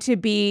he's going to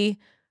be,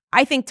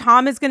 I think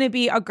Tom is going to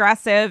be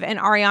aggressive and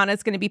Ariana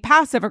is going to be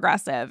passive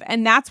aggressive,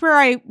 and that's where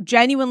I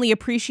genuinely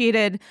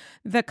appreciated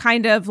the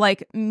kind of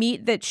like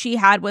meet that she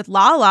had with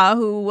Lala,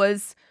 who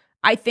was,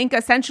 I think,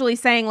 essentially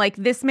saying like,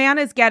 this man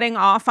is getting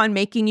off on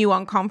making you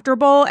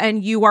uncomfortable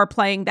and you are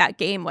playing that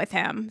game with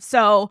him.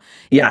 So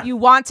if you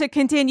want to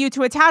continue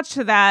to attach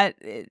to that,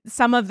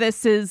 some of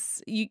this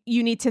is,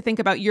 you need to think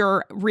about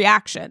your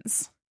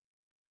reactions.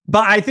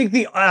 But I think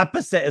the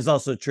opposite is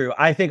also true.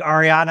 I think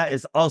Ariana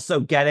is also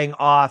getting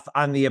off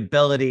on the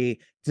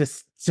ability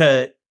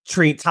to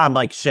treat Tom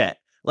like shit.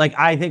 Like,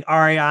 I think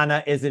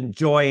Ariana is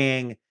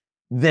enjoying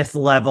this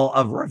level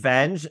of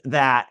revenge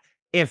that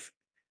if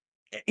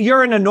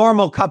you're in a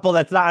normal couple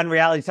that's not on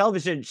reality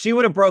television, she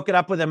would have broken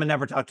up with him and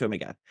never talked to him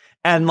again.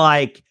 And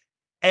like,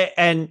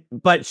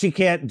 but she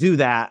can't do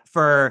that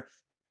for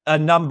a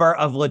number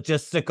of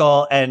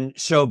logistical and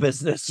show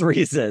business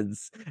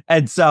reasons.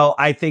 And so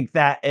I think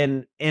that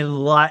in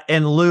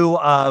lieu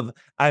of,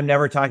 I'm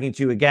never talking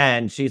to you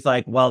again, she's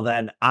like, well,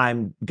 then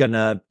I'm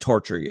gonna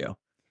torture you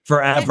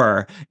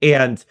forever.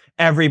 And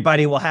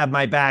everybody will have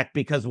my back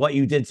because what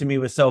you did to me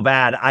was so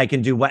bad. I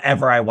can do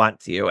whatever I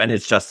want to you. And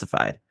it's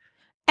justified.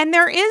 And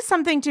there is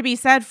something to be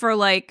said for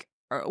like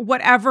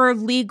whatever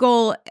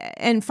legal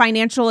and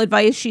financial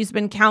advice she's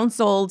been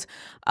counseled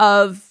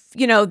of,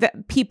 you know,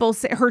 that people,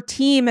 her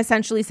team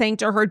essentially saying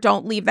to her,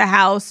 don't leave the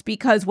house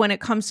because when it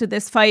comes to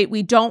this fight,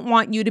 we don't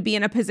want you to be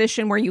in a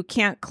position where you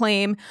can't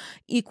claim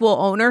equal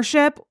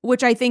ownership,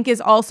 which I think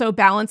is also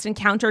balanced and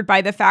countered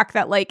by the fact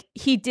that like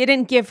he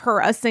didn't give her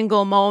a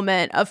single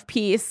moment of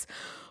peace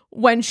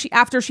when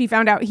after she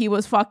found out he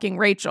was fucking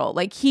Rachel.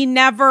 Like, he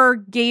never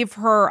gave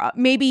her,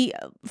 maybe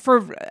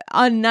for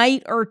a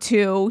night or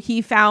two,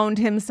 he found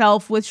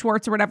himself with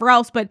Schwartz or whatever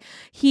else, but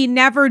he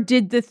never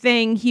did the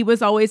thing he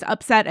was always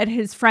upset at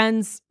his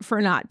friends for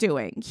not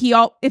doing.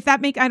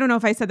 I don't know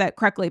if I said that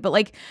correctly, but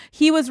like,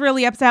 he was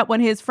really upset when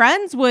his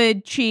friends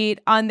would cheat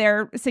on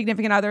their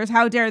significant others.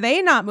 How dare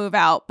they not move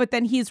out? But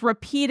then he's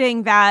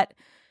repeating that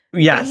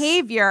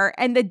behavior.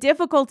 And the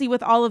difficulty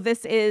with all of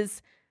this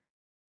is,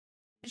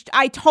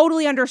 I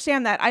totally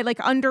understand that. I like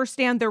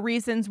understand the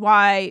reasons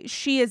why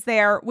she is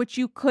there, which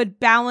you could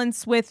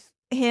balance with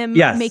him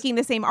making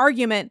the same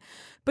argument.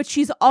 But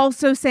she's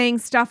also saying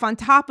stuff on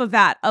top of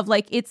that of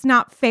like, it's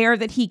not fair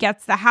that he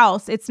gets the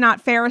house. It's not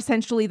fair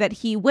essentially that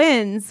he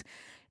wins.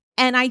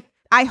 And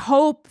I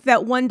hope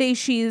that one day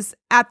she's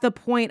at the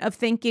point of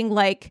thinking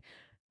like,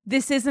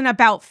 this isn't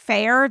about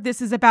fair.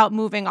 This is about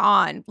moving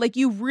on. Like,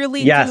 you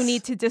really do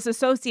need to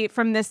disassociate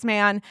from this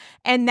man.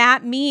 And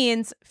that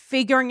means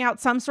figuring out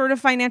some sort of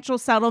financial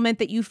settlement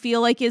that you feel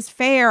like is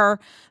fair,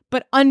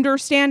 but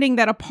understanding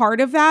that a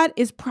part of that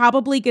is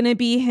probably going to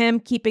be him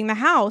keeping the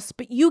house,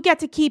 but you get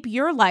to keep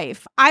your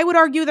life. I would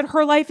argue that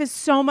her life is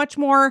so much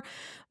more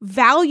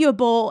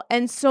valuable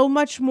and so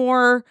much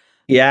more.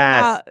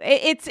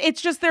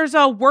 It's just, there's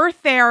a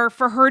worth there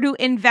for her to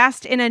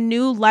invest in a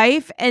new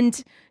life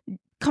and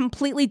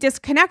completely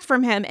disconnect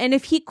from him. And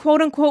if he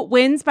quote unquote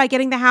wins by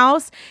getting the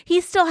house,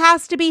 he still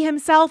has to be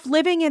himself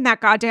living in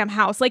that goddamn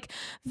house. Like,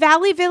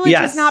 Valley Village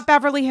is not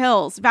Beverly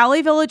Hills.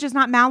 Valley Village is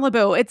not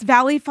Malibu. It's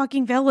Valley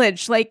fucking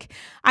Village. Like,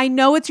 I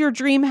know it's your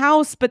dream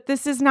house, but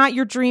this is not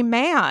your dream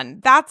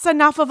man. That's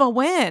enough of a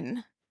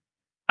win.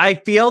 I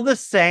feel the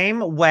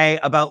same way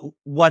about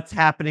what's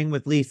happening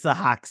with Lisa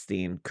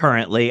Hochstein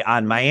currently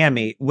on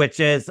Miami, which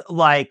is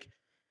like,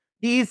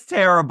 he's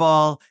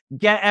terrible.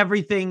 Get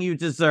everything you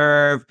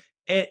deserve.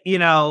 It, you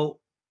know,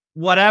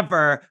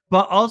 whatever,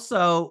 but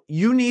also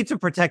you need to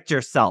protect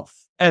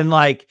yourself And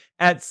like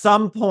at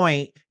some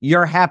point,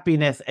 your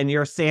happiness and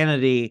your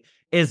sanity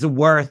is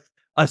worth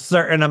a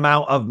certain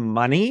amount of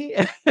money,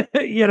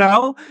 you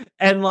know?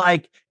 And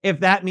like, if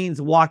that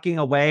means walking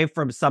away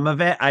from some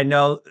of it, I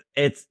know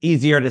it's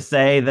easier to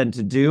say than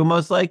to do,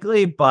 most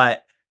likely,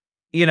 but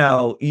you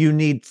know, you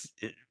need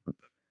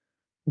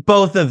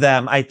both of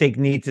them, I think,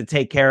 need to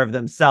take care of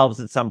themselves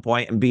at some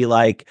point and be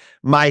like,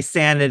 my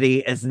sanity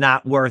is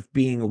not worth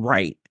being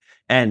right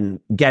and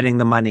getting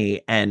the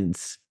money and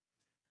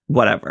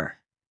whatever.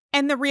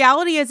 And the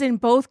reality is, in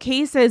both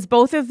cases,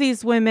 both of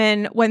these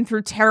women went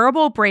through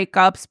terrible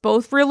breakups,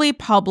 both really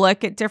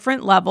public at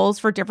different levels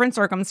for different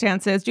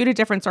circumstances, due to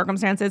different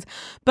circumstances,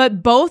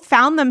 but both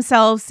found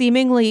themselves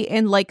seemingly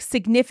in like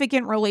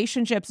significant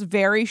relationships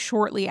very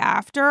shortly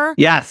after.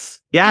 Yes.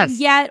 And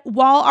yet,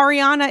 while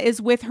Ariana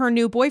is with her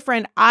new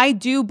boyfriend, I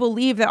do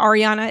believe that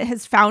Ariana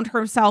has found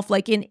herself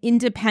like in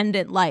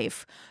independent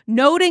life,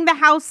 noting the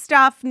house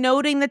stuff,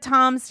 noting the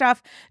Tom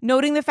stuff,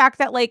 noting the fact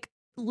that like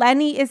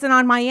Lenny isn't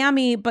on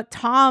Miami, but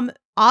Tom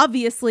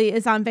obviously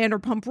is on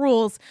Vanderpump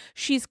Rules.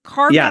 She's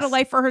carved out a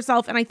life for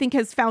herself, and I think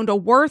has found a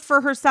worth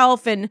for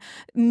herself and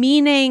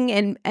meaning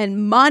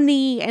and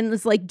money, and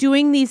is like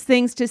doing these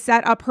things to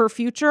set up her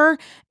future.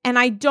 And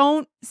I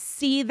don't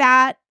see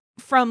that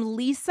from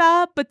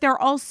Lisa, but they're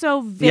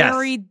also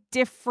very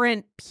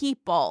different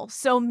people.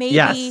 So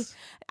maybe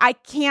I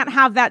can't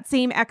have that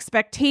same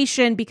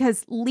expectation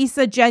because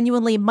Lisa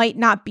genuinely might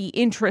not be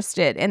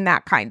interested in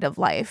that kind of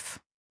life.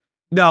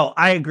 No,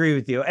 I agree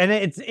with you. And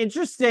it's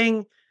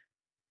interesting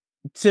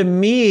to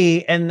me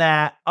in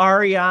that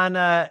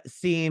Ariana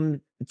seemed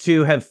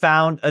to have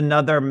found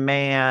another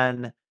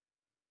man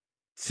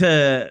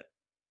for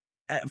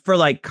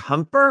like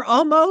comfort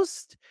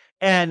almost.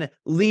 And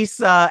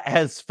Lisa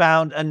has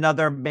found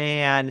another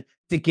man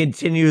to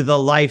continue the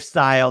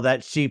lifestyle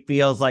that she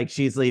feels like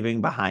she's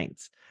leaving behind.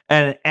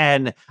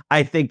 And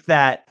I think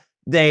that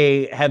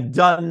they have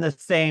done the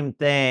same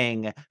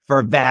thing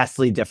for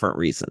vastly different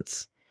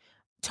reasons.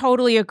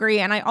 Totally agree.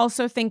 And I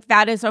also think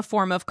that is a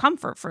form of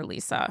comfort for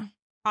Lisa.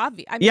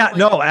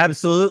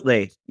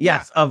 Absolutely.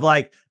 Yes. Of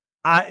like,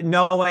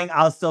 knowing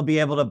I'll still be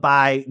able to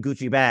buy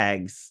Gucci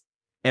bags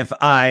if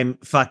I'm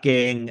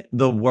fucking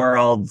the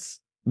world's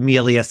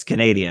mealiest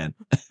Canadian.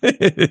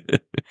 I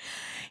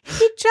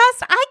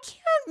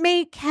can't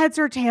make heads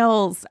or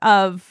tails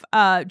of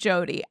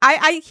Jody.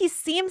 He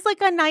seems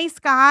like a nice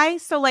guy,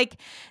 so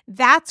like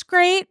that's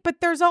great,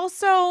 but there's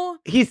also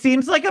he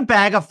seems like a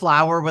bag of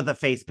flour with a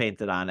face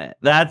painted on it.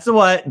 That's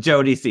what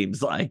Jody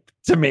seems like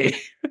to me.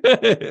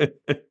 If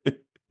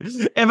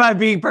I'm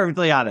being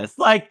perfectly honest.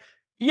 Like,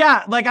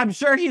 yeah, like I'm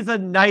sure he's a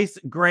nice,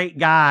 great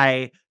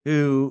guy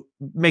who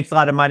makes a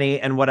lot of money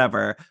and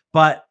whatever,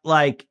 but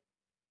like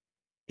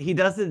he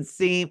doesn't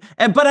seem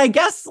but I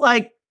guess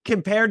like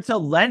compared to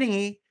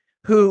Lenny,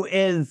 who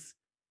is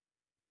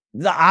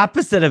the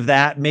opposite of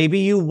that, maybe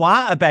you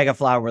want a bag of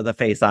flour with a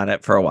face on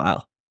it for a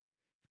while.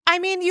 I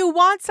mean, you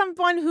want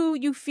someone who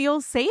you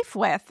feel safe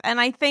with. And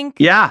I think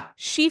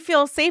she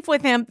feels safe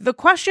with him. The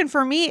question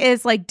for me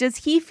is like, does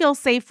he feel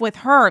safe with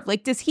her?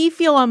 Like, does he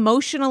feel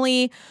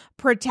emotionally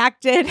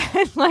protected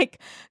and like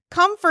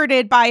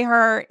comforted by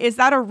her? Is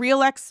that a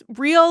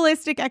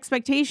realistic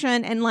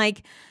expectation? And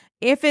like,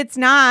 if it's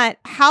not,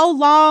 how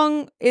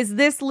long is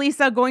this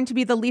Lisa going to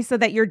be the Lisa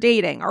that you're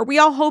dating? Are we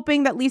all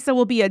hoping that Lisa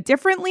will be a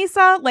different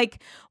Lisa?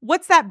 Like,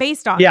 what's that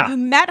based on? Yeah. You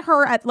met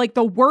her at like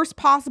the worst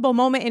possible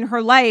moment in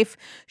her life.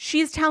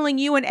 She's telling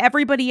you and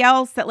everybody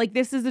else that like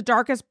this is the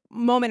darkest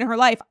moment in her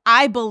life.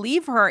 I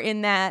believe her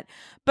in that.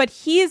 But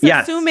he's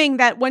assuming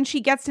that when she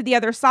gets to the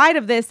other side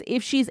of this,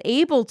 if she's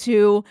able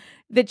to,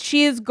 that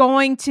she is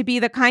going to be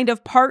the kind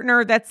of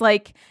partner that's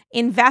like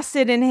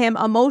invested in him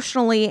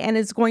emotionally and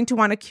is going to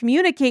want to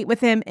communicate with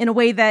him in a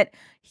way that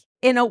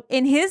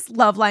in his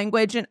love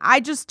language. And I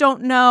just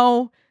don't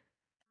know.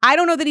 I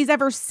don't know that he's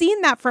ever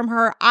seen that from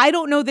her. I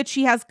don't know that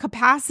she has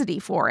capacity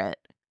for it.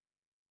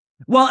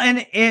 Well,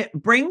 and it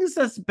brings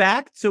us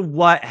back to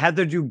what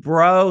Heather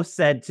Dubrow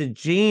said to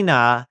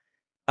Gina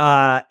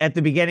at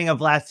the beginning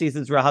of last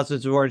season's Real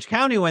Housewives of Orange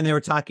County when they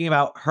were talking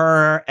about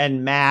her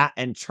and Matt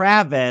and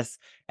Travis.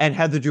 And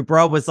Heather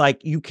Dubrow was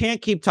like, you can't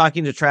keep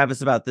talking to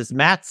Travis about this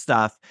Matt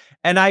stuff.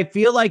 And I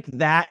feel like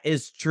that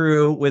is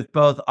true with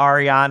both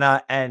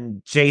Ariana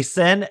and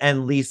Jason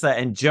and Lisa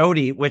and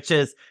Jody, which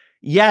is,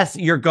 yes,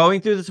 you're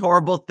going through this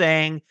horrible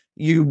thing.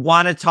 You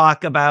want to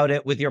talk about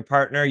it with your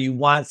partner. You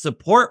want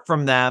support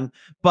from them.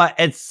 But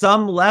at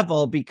some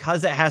level,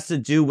 because it has to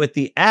do with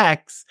the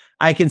ex,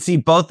 I can see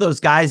both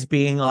those guys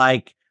being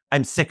like,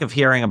 I'm sick of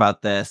hearing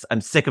about this. I'm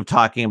sick of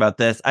talking about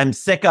this. I'm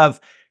sick of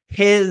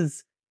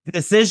his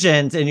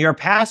decisions in your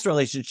past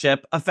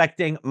relationship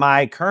affecting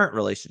my current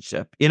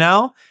relationship, you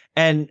know?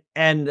 And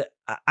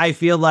I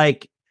feel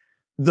like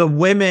the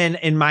women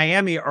in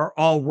Miami are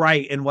all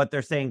right in what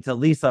they're saying to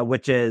Lisa,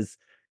 which is,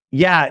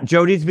 yeah,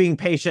 Jody's being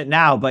patient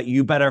now, but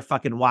you better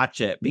fucking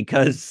watch it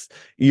because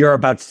you're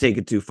about to take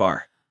it too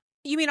far.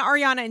 You mean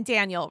Ariana and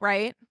Daniel,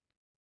 right?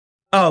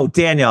 Oh,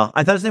 Daniel.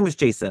 I thought his name was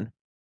Jason.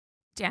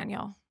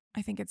 Daniel.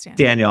 I think it's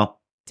Daniel.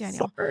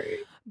 Sorry.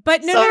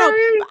 But no.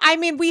 Sorry. I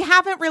mean, we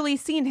haven't really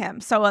seen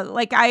him. So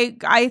like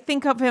I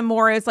think of him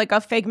more as like a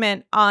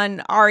figment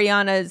on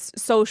Ariana's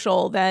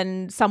social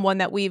than someone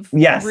that we've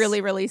Yes.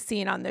 really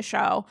seen on the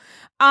show.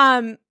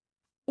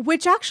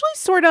 Which actually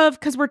sort of,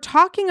 because we're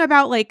talking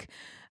about like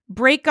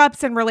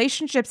breakups and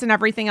relationships and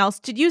everything else.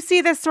 Did you see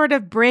this sort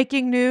of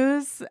breaking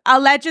news?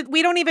 Alleged,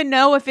 we don't even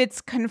know if it's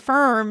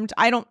confirmed.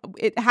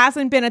 It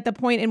hasn't been at the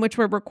point in which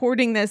we're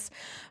recording this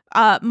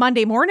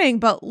Monday morning,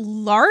 but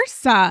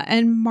Larsa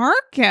and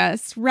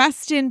Marcus,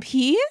 rest in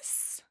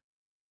peace.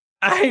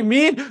 I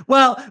mean,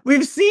 well,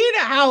 we've seen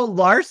how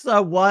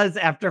Larsa was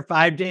after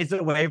 5 days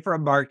away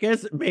from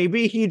Marcus.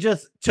 Maybe he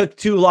just took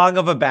too long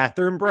of a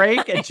bathroom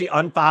break and she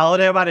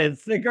unfollowed him on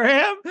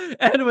Instagram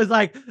and was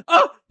like,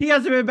 oh, he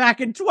hasn't been back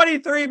in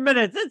 23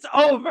 minutes. It's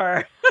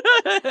over.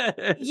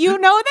 You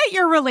know that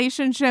your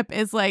relationship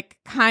is like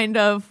kind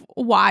of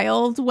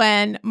wild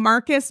when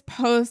Marcus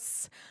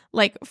posts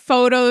like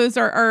photos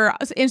or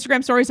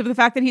Instagram stories of the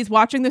fact that he's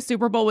watching the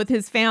Super Bowl with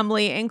his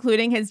family,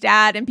 including his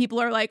dad. And people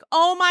are like,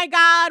 oh my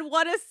God,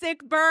 what a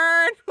sick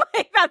burn.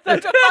 Like, that's such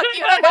a fuck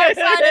you to my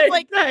son. It's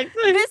like,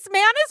 Exactly. this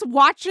man is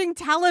watching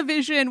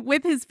television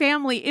with his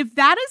family. If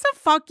that is a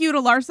fuck you to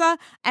Larsa,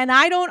 and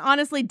I don't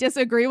honestly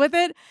disagree with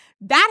it,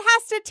 that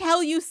has to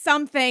tell you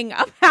something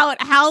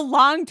about how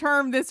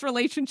long-term this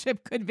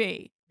relationship could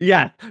be.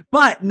 Yeah.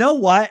 But know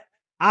what?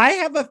 I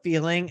have a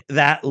feeling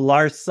that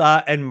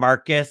Larsa and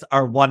Marcus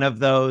are one of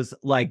those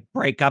like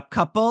breakup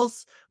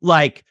couples.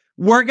 Like,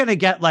 we're going to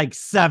get like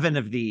 7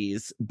 of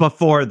these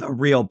before the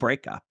real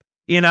breakup,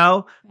 you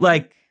know?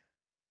 Like,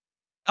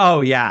 oh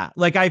yeah.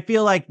 Like, I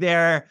feel like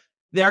they're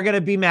going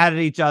to be mad at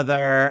each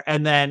other.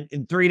 And then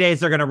in 3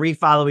 days, they're going to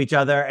refollow each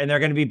other and they're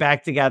going to be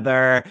back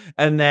together.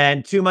 And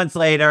then 2 months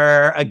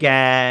later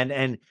again.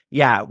 And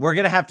yeah, we're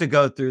going to have to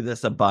go through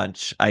this a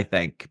bunch, I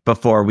think,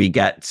 before we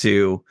get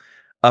to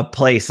a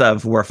place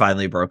of we're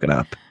finally broken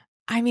up.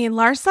 I mean,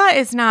 Larsa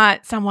is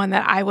not someone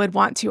that I would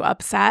want to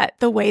upset.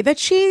 The way that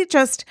she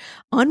just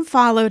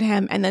unfollowed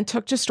him and then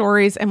took to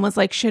stories and was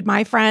like, should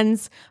my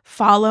friends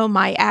follow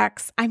my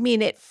ex? I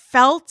mean, it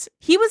felt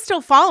he was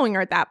still following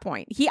her at that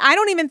point. I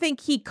don't even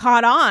think he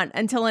caught on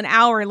until an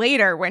hour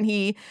later when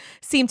he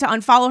seemed to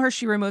unfollow her.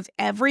 She removed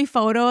every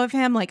photo of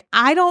him. Like,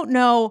 I don't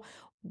know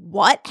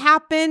what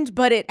happened,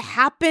 but it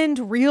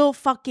happened real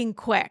fucking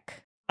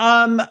quick.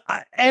 And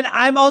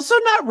I'm also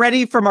not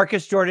ready for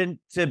Marcus Jordan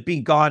to be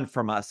gone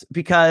from us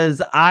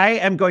because I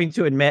am going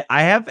to admit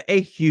I have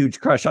a huge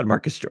crush on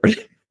Marcus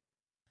Jordan.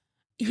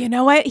 You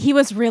know what? He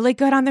was really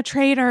good on the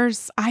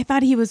Traders. I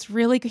thought he was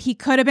really good. He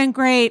could have been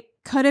great.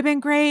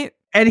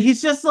 And he's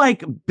just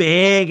like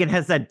big and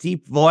has that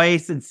deep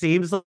voice and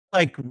seems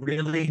like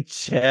really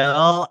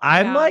chill.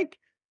 I'm like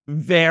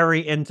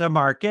very into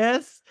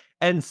Marcus.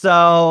 And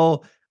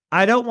so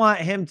I don't want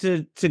him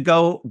to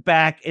go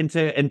back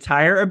into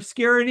entire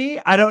obscurity.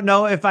 I don't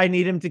know if I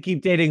need him to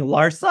keep dating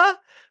Larsa,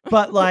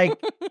 but like,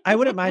 I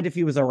wouldn't mind if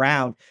he was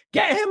around.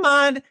 Get him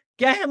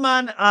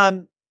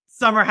on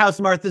Summer House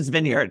Martha's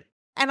Vineyard.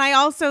 And I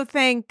also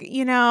think,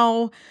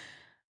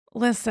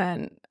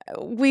 listen,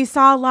 we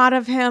saw a lot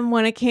of him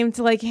when it came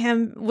to like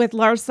him with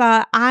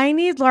Larsa. I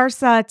need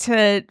Larsa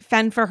to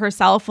fend for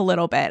herself a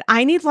little bit.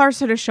 I need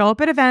Larsa to show up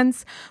at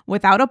events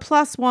without a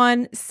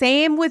 +1.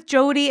 Same with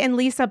Jody and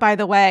Lisa, by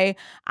the way.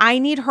 I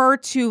need her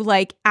to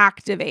like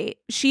activate.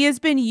 She has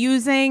been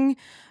using,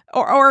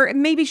 or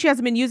maybe she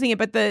hasn't been using it,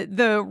 but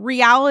the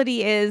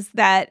reality is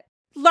that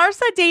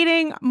Larsa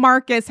dating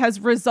Marcus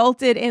has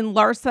resulted in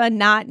Larsa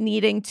not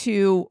needing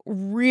to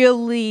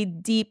really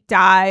deep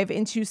dive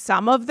into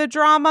some of the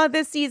drama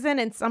this season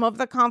and some of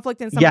the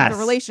conflict in some of the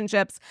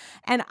relationships.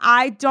 And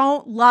I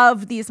don't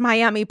love these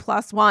Miami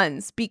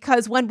 +1s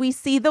because when we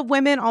see the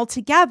women all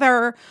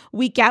together,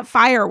 we get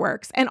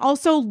fireworks. And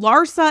also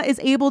Larsa is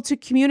able to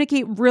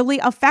communicate really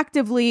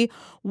effectively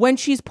when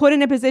she's put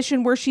in a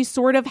position where she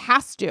sort of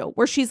has to,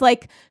 where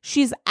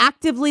she's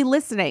actively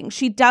listening.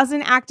 She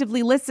doesn't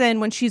actively listen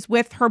when she's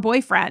with her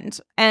boyfriend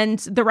and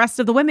the rest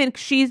of the women.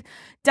 She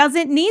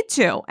doesn't need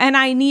to, and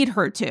I need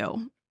her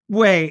to.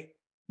 Wait,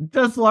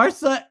 does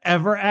Larsa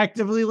ever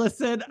actively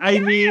listen? I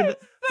mean,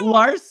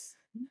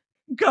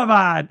 come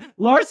on.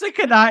 Larsa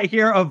cannot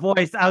hear a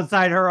voice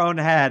outside her own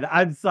head.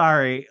 I'm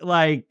sorry.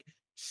 Like,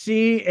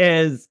 she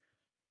is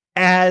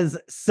as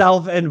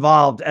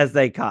self-involved as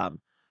they come.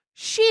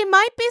 She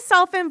might be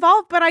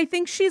self-involved, but I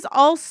think she's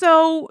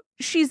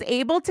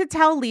able to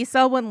tell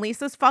Lisa when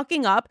Lisa's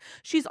fucking up.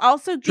 She's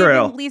also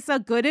giving Lisa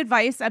good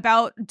advice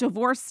about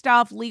divorce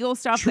stuff, legal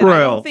stuff that I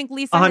don't think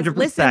Lisa 100%. Has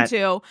listened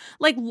to.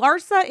 Like,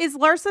 is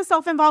Larsa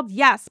self-involved?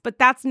 Yes, but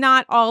that's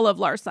not all of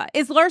Larsa.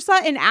 Is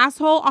Larsa an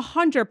asshole?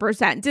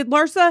 100%. Did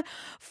Larsa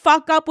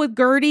fuck up with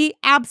Gertie?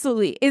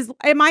 Absolutely.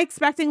 Am I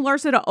expecting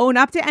Larsa to own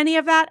up to any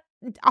of that?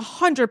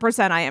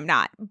 100% I am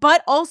not.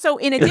 But also,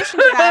 in addition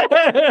to that,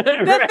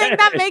 the thing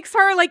that makes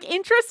her like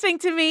interesting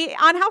to me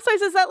on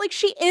Housewives is that like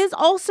she is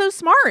also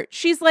smart.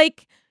 She's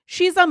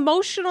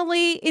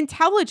emotionally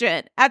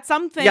intelligent at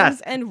some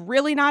things and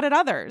really not at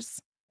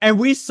others. And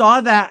we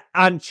saw that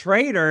on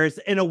Traitors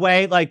in a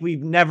way like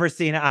we've never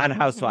seen it on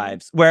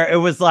Housewives, where it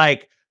was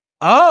like,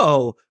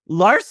 oh,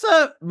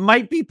 Larsa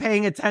might be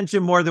paying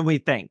attention more than we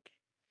think.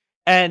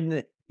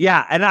 And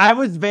yeah, and I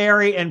was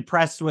very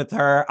impressed with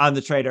her on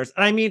the Traitors.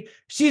 And I mean,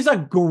 she's a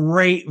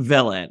great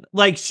villain.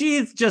 Like,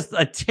 she's just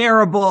a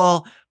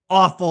terrible,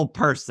 awful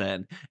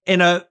person in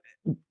a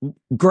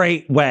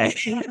great way.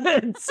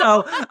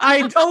 So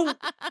I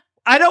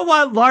don't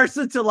want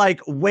Larsa to like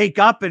wake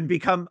up and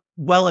become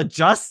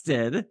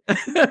well-adjusted.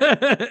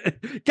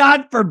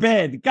 God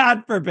forbid.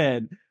 God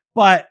forbid.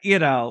 But, you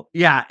know,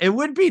 yeah, it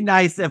would be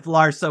nice if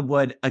Larsa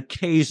would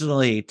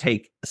occasionally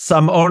take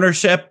some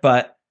ownership,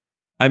 but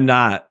I'm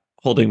not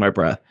holding my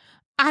breath.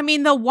 I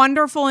mean, the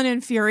wonderful and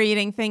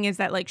infuriating thing is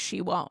that like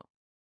she won't.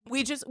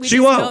 We just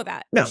She won't. know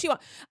that. No. She won't.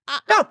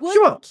 No, she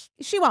won't.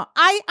 She won't.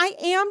 I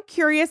am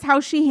curious how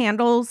she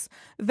handles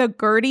the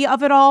Gertie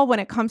of it all when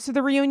it comes to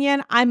the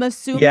reunion. I'm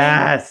assuming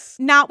Yes.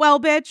 not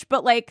well, bitch,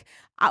 but like,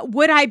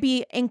 would I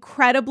be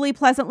incredibly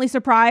pleasantly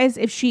surprised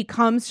if she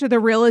comes to the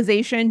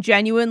realization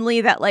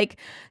genuinely that like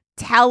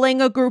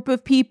telling a group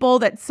of people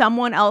that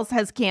someone else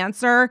has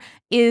cancer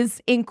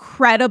is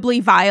incredibly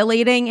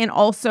violating and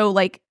also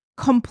like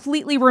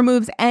completely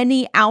removes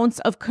any ounce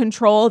of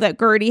control that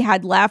Gertie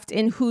had left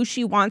in who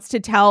she wants to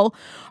tell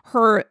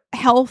her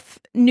health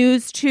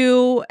news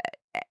to.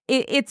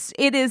 It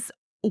is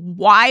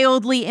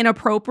wildly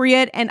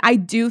inappropriate, and I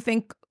do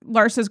think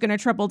Larsa's going to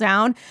triple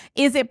down.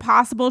 Is it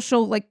possible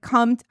she'll like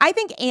come? I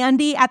think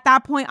Andy at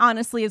that point,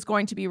 honestly, is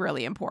going to be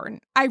really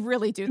important. I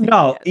really do think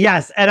No,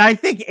 yes. And I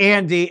think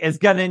Andy is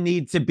going to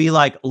need to be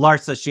like,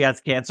 Larsa, she has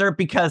cancer,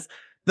 because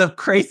the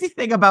crazy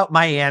thing about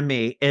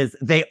Miami is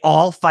they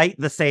all fight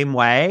the same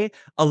way.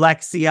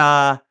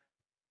 Alexia,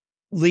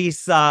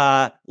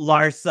 Lisa,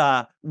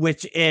 Larsa,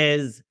 which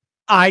is,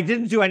 I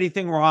didn't do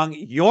anything wrong.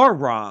 You're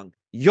wrong.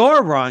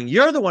 You're wrong.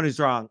 You're the one who's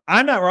wrong.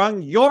 I'm not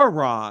wrong. You're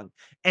wrong.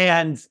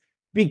 And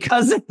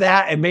because of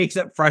that, it makes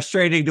it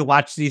frustrating to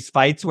watch these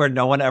fights where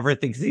no one ever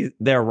thinks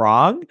they're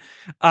wrong.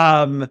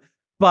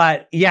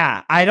 But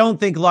yeah, I don't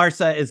think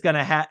Larsa is going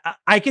to have,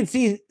 I can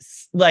see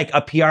like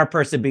a PR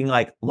person being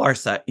like,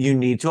 Larsa, you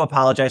need to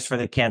apologize for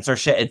the cancer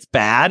shit. It's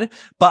bad.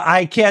 But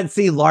I can't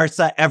see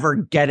Larsa ever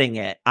getting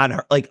it on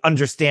her, like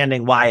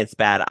understanding why it's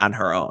bad on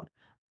her own.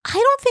 I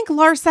don't think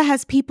Larsa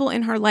has people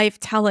in her life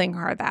telling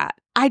her that.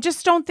 I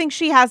just don't think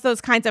she has those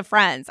kinds of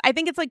friends. I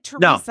think it's like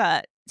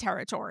Teresa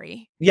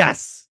territory.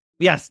 Yes.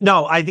 Yes.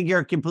 No, I think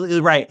you're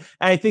completely right.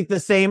 And I think the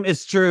same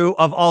is true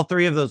of all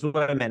three of those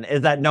women,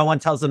 is that no one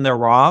tells them they're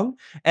wrong.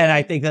 And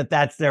I think that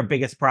that's their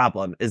biggest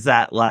problem, is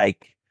that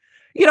like,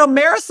 you know,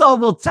 Marisol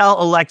will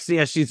tell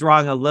Alexia she's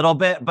wrong a little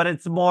bit, but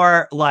it's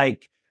more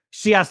like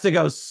she has to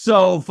go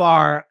so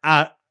far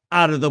out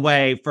of the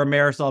way for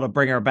Marisol to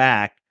bring her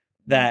back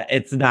that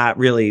it's not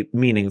really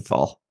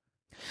meaningful.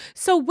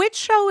 So which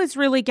show is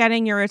really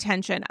getting your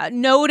attention?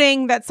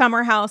 Noting that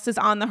Summer House is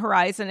on the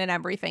horizon and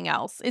everything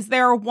else. Is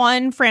there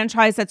one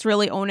franchise that's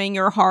really owning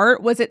your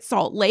heart? Was it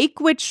Salt Lake,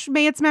 which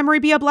may its memory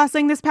be a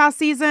blessing this past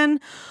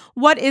season?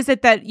 What is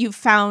it that you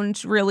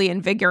found really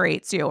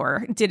invigorates you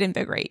or did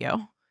invigorate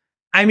you?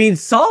 I mean,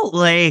 Salt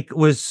Lake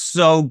was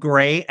so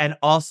great. And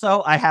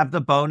also I have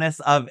the bonus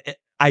of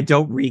I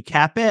don't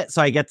recap it.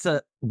 So I get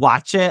to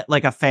watch it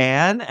like a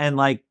fan and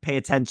like pay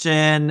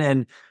attention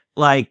and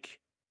like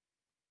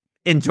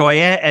enjoy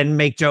it and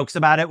make jokes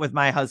about it with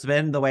my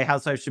husband the way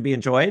Housewives should be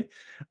enjoyed.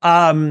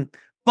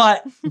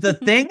 But the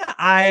thing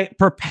I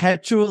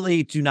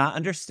perpetually do not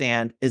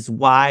understand is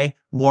why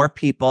more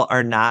people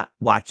are not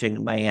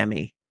watching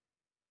Miami.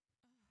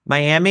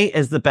 Miami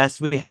is the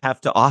best we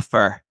have to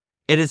offer.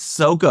 It is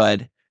so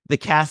good. The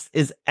cast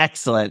is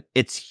excellent.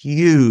 It's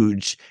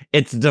huge.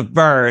 It's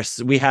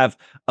diverse. We have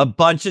a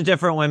bunch of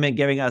different women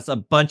giving us a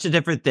bunch of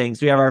different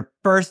things. We have our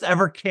first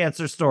ever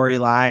cancer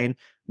storyline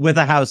with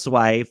a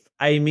housewife.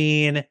 I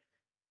mean,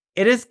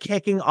 it is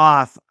kicking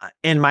off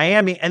in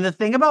Miami. And the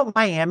thing about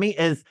Miami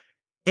is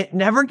it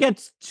never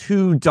gets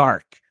too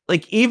dark.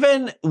 Like,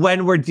 even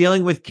when we're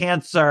dealing with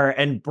cancer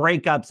and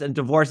breakups and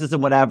divorces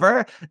and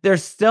whatever,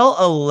 there's still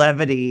a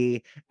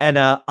levity and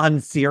a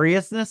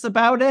unseriousness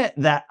about it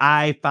that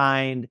I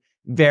find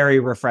very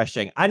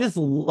refreshing. I just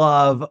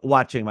love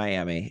watching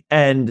Miami.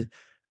 And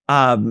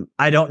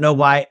I don't know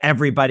why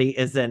everybody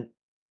isn't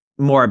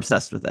more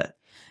obsessed with it.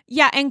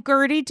 Yeah, and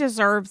Gertie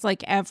deserves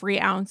like every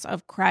ounce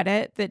of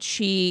credit that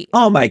she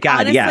oh my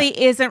God,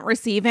 honestly isn't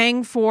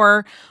receiving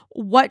for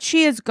what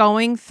she is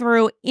going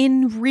through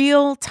in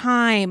real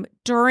time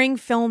during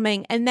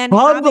filming and then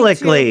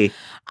publicly.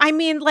 I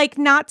mean, like,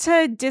 not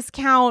to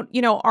discount,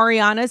 you know,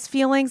 Ariana's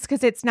feelings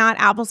because it's not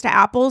apples to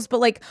apples, but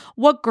like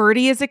what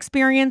Gertie is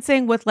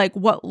experiencing with like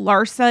what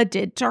Larsa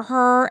did to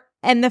her.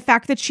 And the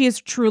fact that she is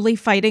truly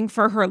fighting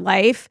for her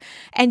life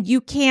and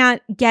you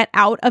can't get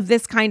out of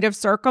this kind of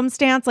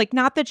circumstance, like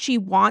not that she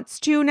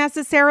wants to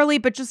necessarily,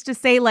 but just to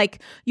say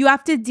like you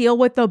have to deal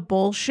with the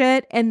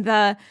bullshit and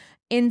the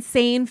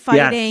insane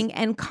fighting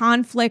and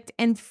conflict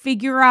and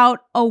figure out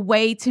a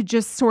way to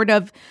just sort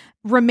of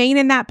remain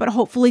in that, but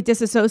hopefully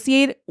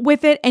disassociate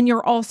with it. And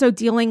you're also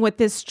dealing with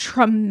this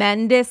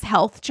tremendous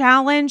health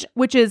challenge,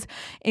 which is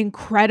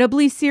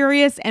incredibly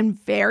serious and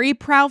very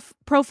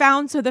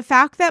profound. So the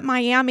fact that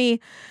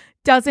Miami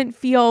doesn't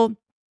feel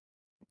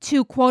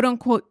too quote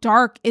unquote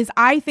dark is,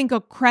 I think, a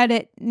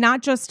credit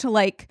not just to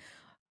like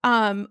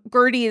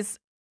Gertie's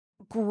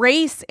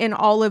grace in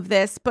all of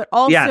this, but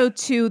also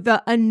to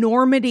the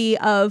enormity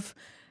of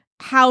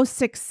how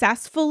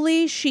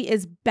successfully she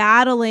is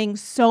battling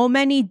so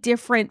many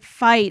different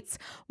fights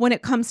when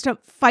it comes to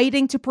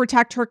fighting to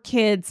protect her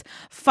kids,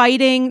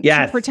 fighting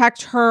to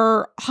protect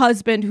her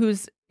husband,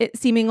 who's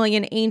seemingly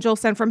an angel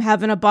sent from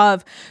heaven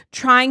above,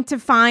 trying to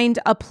find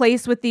a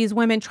place with these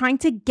women, trying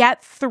to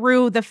get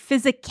through the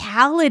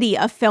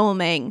physicality of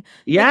filming.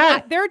 Yeah.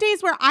 Like, there are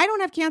days where I don't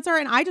have cancer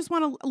and I just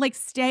want to like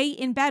stay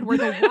in bed where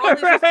the world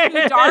is just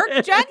too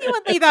dark.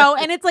 Genuinely though.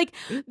 And it's like,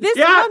 this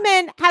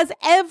woman has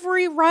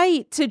every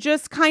right to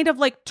just kind of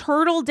like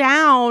turtle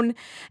down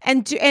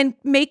and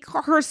make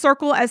her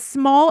circle as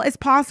small as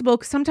possible.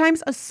 Because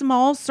sometimes a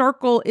small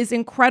circle is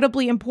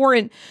incredibly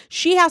important.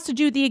 She has to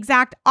do the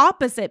exact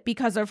opposite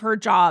because of her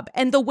job,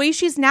 and the way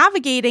she's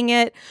navigating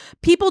it,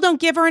 people don't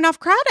give her enough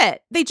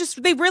credit. They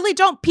really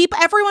don't.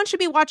 Everyone should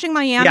be watching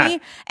Miami,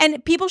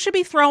 and people should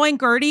be throwing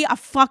Gertie a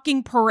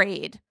fucking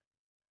parade.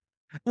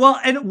 Well,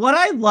 and what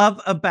I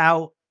love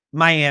about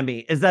Miami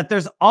is that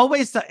there's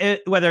always,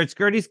 whether it's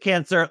Gertie's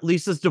cancer,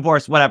 Lisa's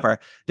divorce, whatever,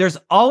 there's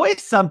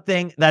always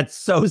something that's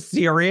so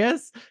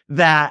serious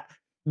that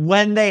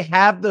when they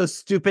have those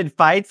stupid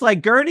fights,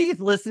 like Gertie's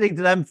listening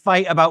to them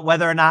fight about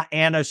whether or not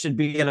Anna should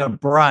be in a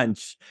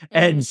brunch.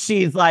 And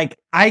she's like,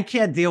 I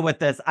can't deal with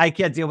this. I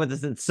can't deal with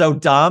this. It's so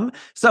dumb.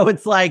 So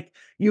it's like,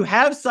 you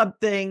have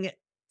something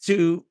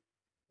to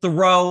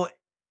throw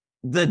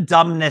the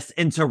dumbness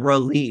into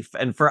relief.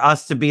 And for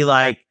us to be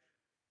like,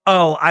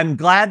 oh, I'm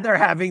glad they're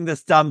having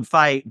this dumb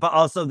fight, but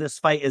also this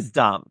fight is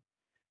dumb.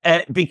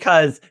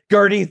 Because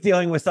Gertie's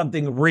dealing with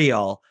something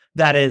real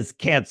that is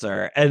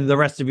cancer, and the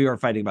rest of you are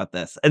fighting about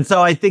this. And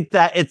so I think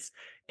that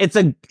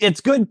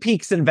it's good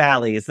peaks and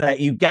valleys, that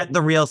you get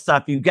the real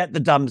stuff, you get the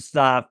dumb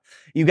stuff,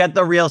 you get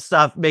the real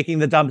stuff making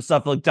the dumb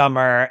stuff look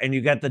dumber, and you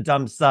get the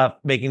dumb stuff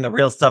making the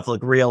real stuff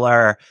look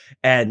realer.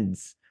 And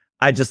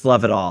I just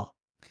love it all.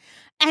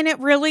 And it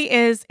really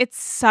is.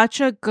 It's such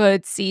a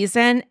good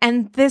season.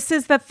 And this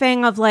is the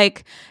thing of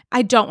like,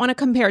 I don't want to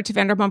compare it to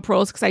Vanderpump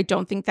Rules because I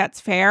don't think that's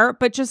fair.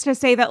 But just to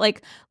say that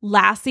like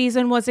last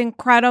season was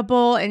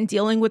incredible and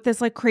dealing with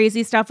this like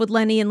crazy stuff with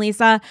Lenny and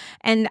Lisa.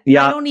 And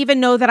I don't even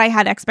know that I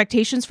had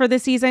expectations for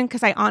this season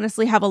because I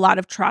honestly have a lot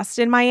of trust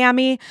in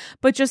Miami.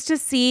 But just to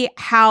see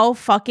how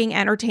fucking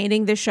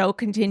entertaining this show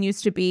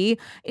continues to be,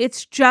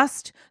 it's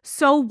just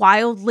so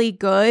wildly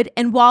good.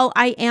 And while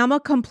I am a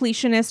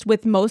completionist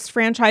with most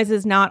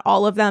franchises, not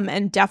all of them,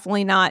 and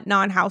definitely not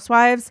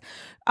non-Housewives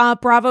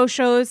Bravo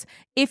shows,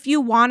 if you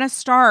want to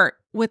start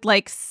with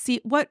like, see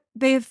what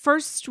the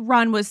first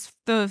run was,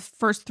 the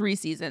first 3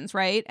 seasons,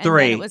 right? And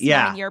then it was a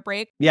 9-year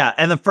break. Yeah.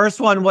 And the first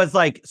one was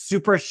like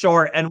super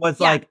short and was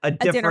like a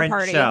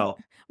different show.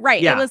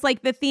 Right. Yeah. It was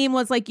like the theme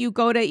was like you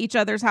go to each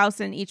other's house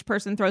and each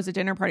person throws a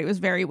dinner party. It was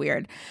very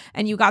weird.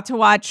 And you got to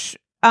watch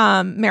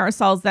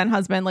Marisol's then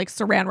husband like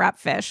saran wrap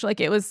fish.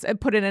 Like it was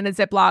put it in a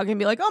Ziploc and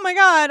be like, oh my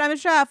God, I'm a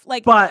chef.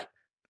 Like, but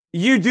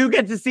you do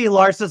get to see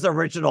Larsa's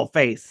original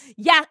face.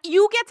 Yeah,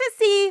 you get to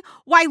see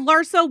why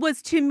Larsa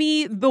was, to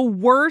me, the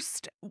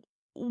worst,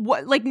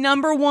 like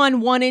number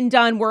one and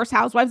done worst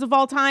housewives of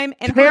all time.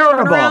 And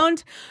terrible. Her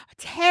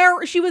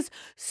turnaround, she was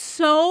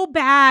so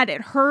bad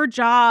at her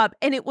job.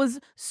 And it was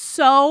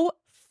so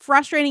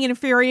frustrating and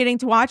infuriating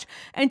to watch.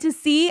 And to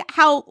see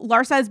how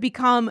Larsa has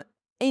become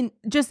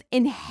just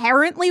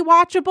inherently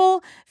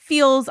watchable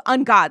feels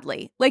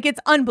ungodly. Like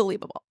it's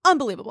unbelievable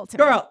to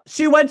me. Girl,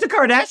 she went to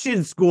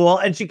Kardashian school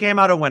and she came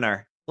out a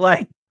winner.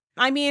 Like,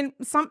 I mean,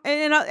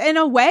 in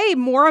a way,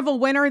 more of a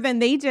winner than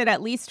they did,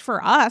 at least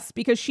for us,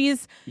 because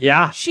she's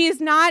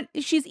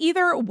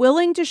either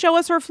willing to show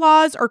us her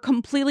flaws or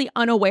completely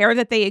unaware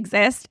that they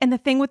exist. And the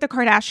thing with the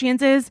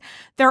Kardashians is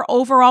they're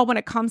overall, when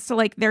it comes to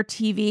like their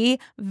TV,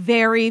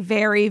 very,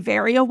 very,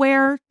 very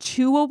aware,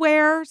 too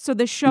aware. So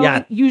the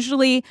show,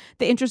 usually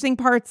the interesting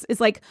parts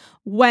is like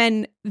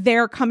when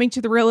they're coming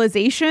to the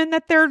realization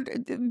that they're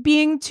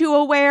being too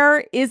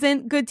aware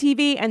isn't good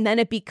TV, and then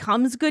it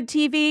becomes good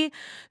TV.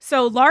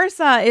 So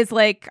Larsa is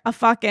like a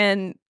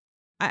fucking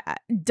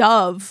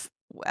dove.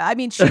 I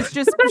mean, she really,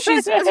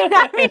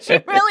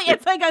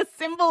 it's like a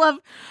symbol of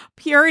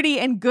purity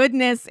and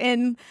goodness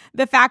in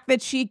the fact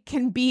that she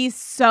can be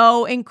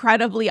so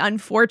incredibly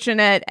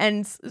unfortunate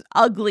and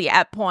ugly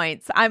at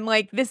points. I'm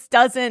like, this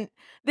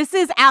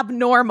is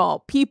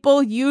abnormal.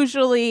 People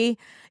usually,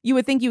 you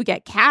would think you would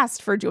get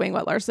cast for doing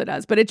what Larsa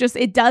does, but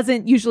it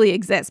doesn't usually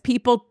exist.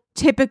 People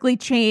typically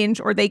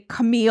change, or they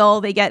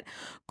get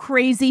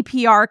crazy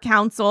PR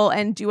counsel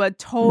and do a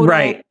total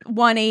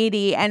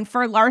 180. And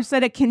for Larsa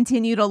to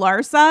continue to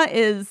Larsa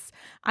is,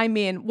 I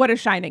mean, what a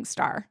shining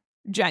star.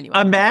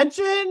 Genuinely.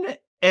 Imagine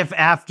if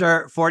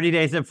after 40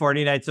 Days and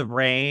 40 Nights of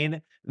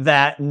Rain,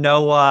 that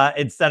Noah,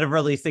 instead of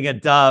releasing a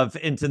dove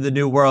into the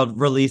new world,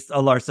 released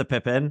a Larsa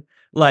Pippen.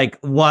 Like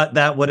what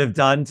that would have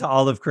done to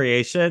all of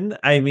creation.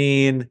 I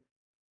mean,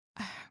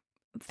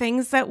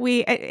 things that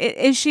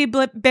is she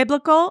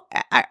biblical?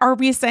 Are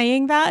we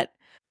saying that?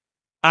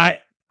 I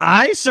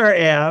sure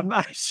am.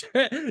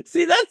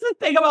 See, that's the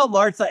thing about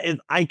Larsa is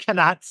I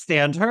cannot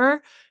stand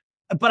her,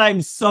 but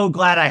I'm so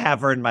glad I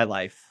have her in my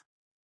life.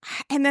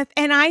 And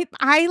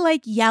I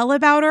like yell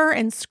about her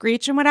and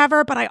screech and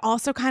whatever, but I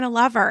also kind of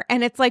love her.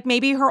 And it's like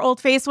maybe her old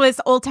face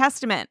was Old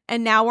Testament,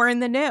 and now we're in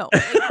the new.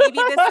 Like maybe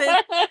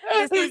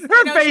this is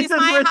her face she's is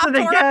my written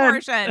Haftorah again.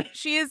 portion.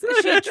 She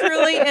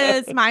truly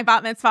is my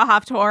bat mitzvah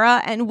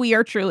Haftorah, and we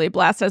are truly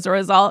blessed as a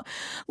result.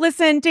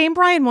 Listen, Dame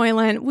Brian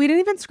Moylan, we didn't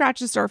even scratch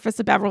the surface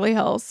of Beverly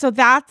Hills, so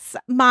that's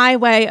my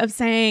way of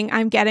saying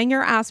I'm getting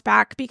your ass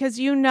back because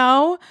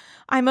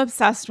I'm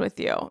obsessed with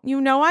you.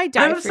 I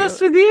die I'm for you.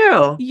 obsessed with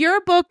you. Your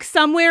book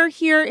somewhere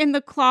here in the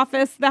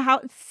cloffice, the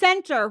house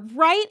center,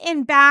 right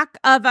in back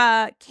of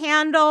a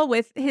candle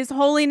with His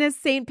Holiness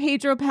Saint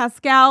Pedro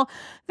Pascal,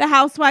 The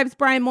Housewives,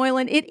 Brian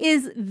Moylan. It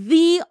is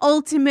the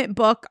ultimate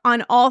book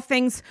on all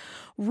things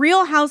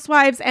Real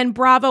Housewives and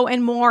Bravo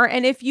and more.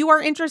 And if you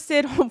are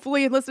interested,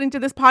 hopefully listening to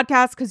this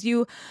podcast because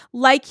you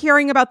like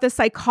hearing about the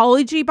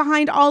psychology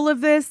behind all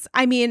of this,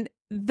 I mean,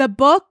 the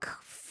book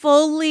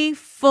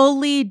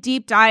fully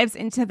deep dives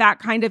into that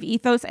kind of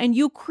ethos, and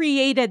you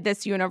created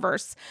this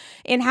universe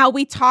in how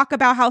we talk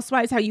about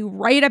housewives, how you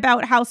write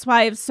about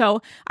housewives.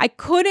 So I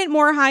couldn't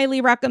more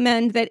highly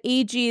recommend that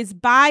AGs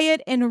buy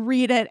it and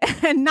read it,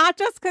 and not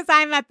just because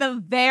I'm at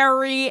the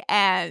very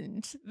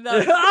end.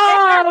 You're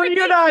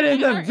not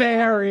in the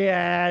very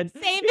end.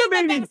 You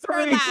maybe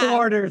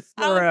 3/4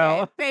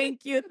 through. Okay,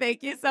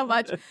 thank you so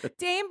much.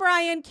 Dame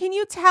Brian, can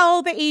you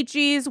tell the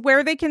AGs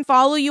where they can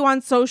follow you on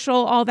social,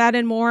 all that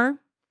and more?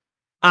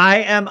 I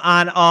am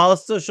on all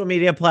social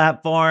media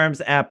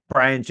platforms at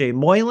Brian J.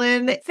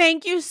 Moylan.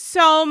 Thank you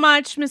so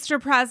much, Mr.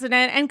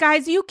 President. And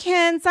guys, you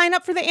can sign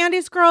up for the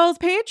Andy's Girls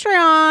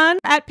Patreon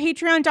at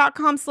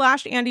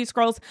patreon.com/Andy's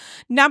Girls.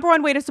 Number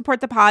one way to support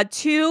the pod.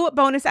 2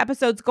 bonus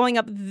episodes going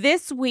up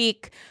this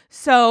week.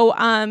 So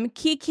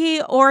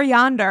Kiki or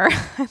Yonder,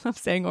 I love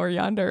saying or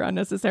Yonder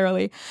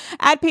unnecessarily,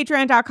 at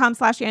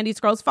patreon.com/Andy's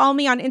Girls. Follow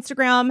me on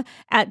Instagram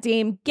at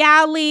Dame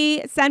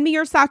Galley. Send me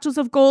your satchels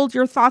of gold,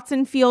 your thoughts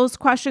and feels,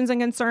 questions and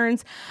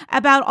concerns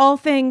about all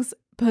things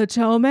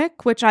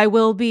Potomac, which I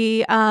will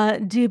be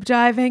deep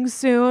diving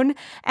soon,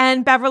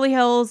 and Beverly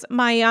Hills,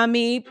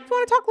 Miami. If you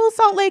want to talk a little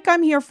Salt Lake,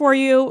 I'm here for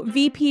you.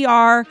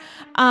 VPR.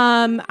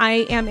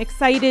 I am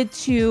excited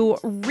to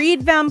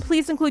read them.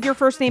 Please include your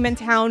first name and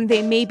town.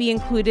 They may be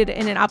included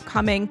in an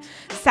upcoming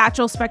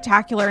Satchel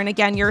Spectacular. And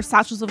again, your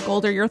satchels of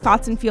gold are your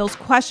thoughts and feels,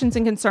 questions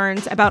and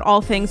concerns about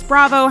all things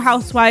Bravo,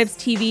 Housewives,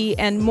 TV,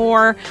 and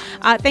more.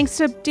 Thanks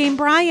to Dame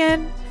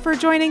Brian for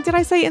joining. Did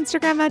I say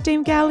Instagram at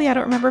Dame Galley? I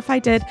don't remember if I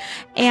did.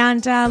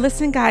 And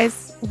listen,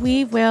 guys,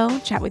 we will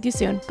chat with you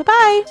soon.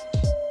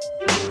 Bye-bye.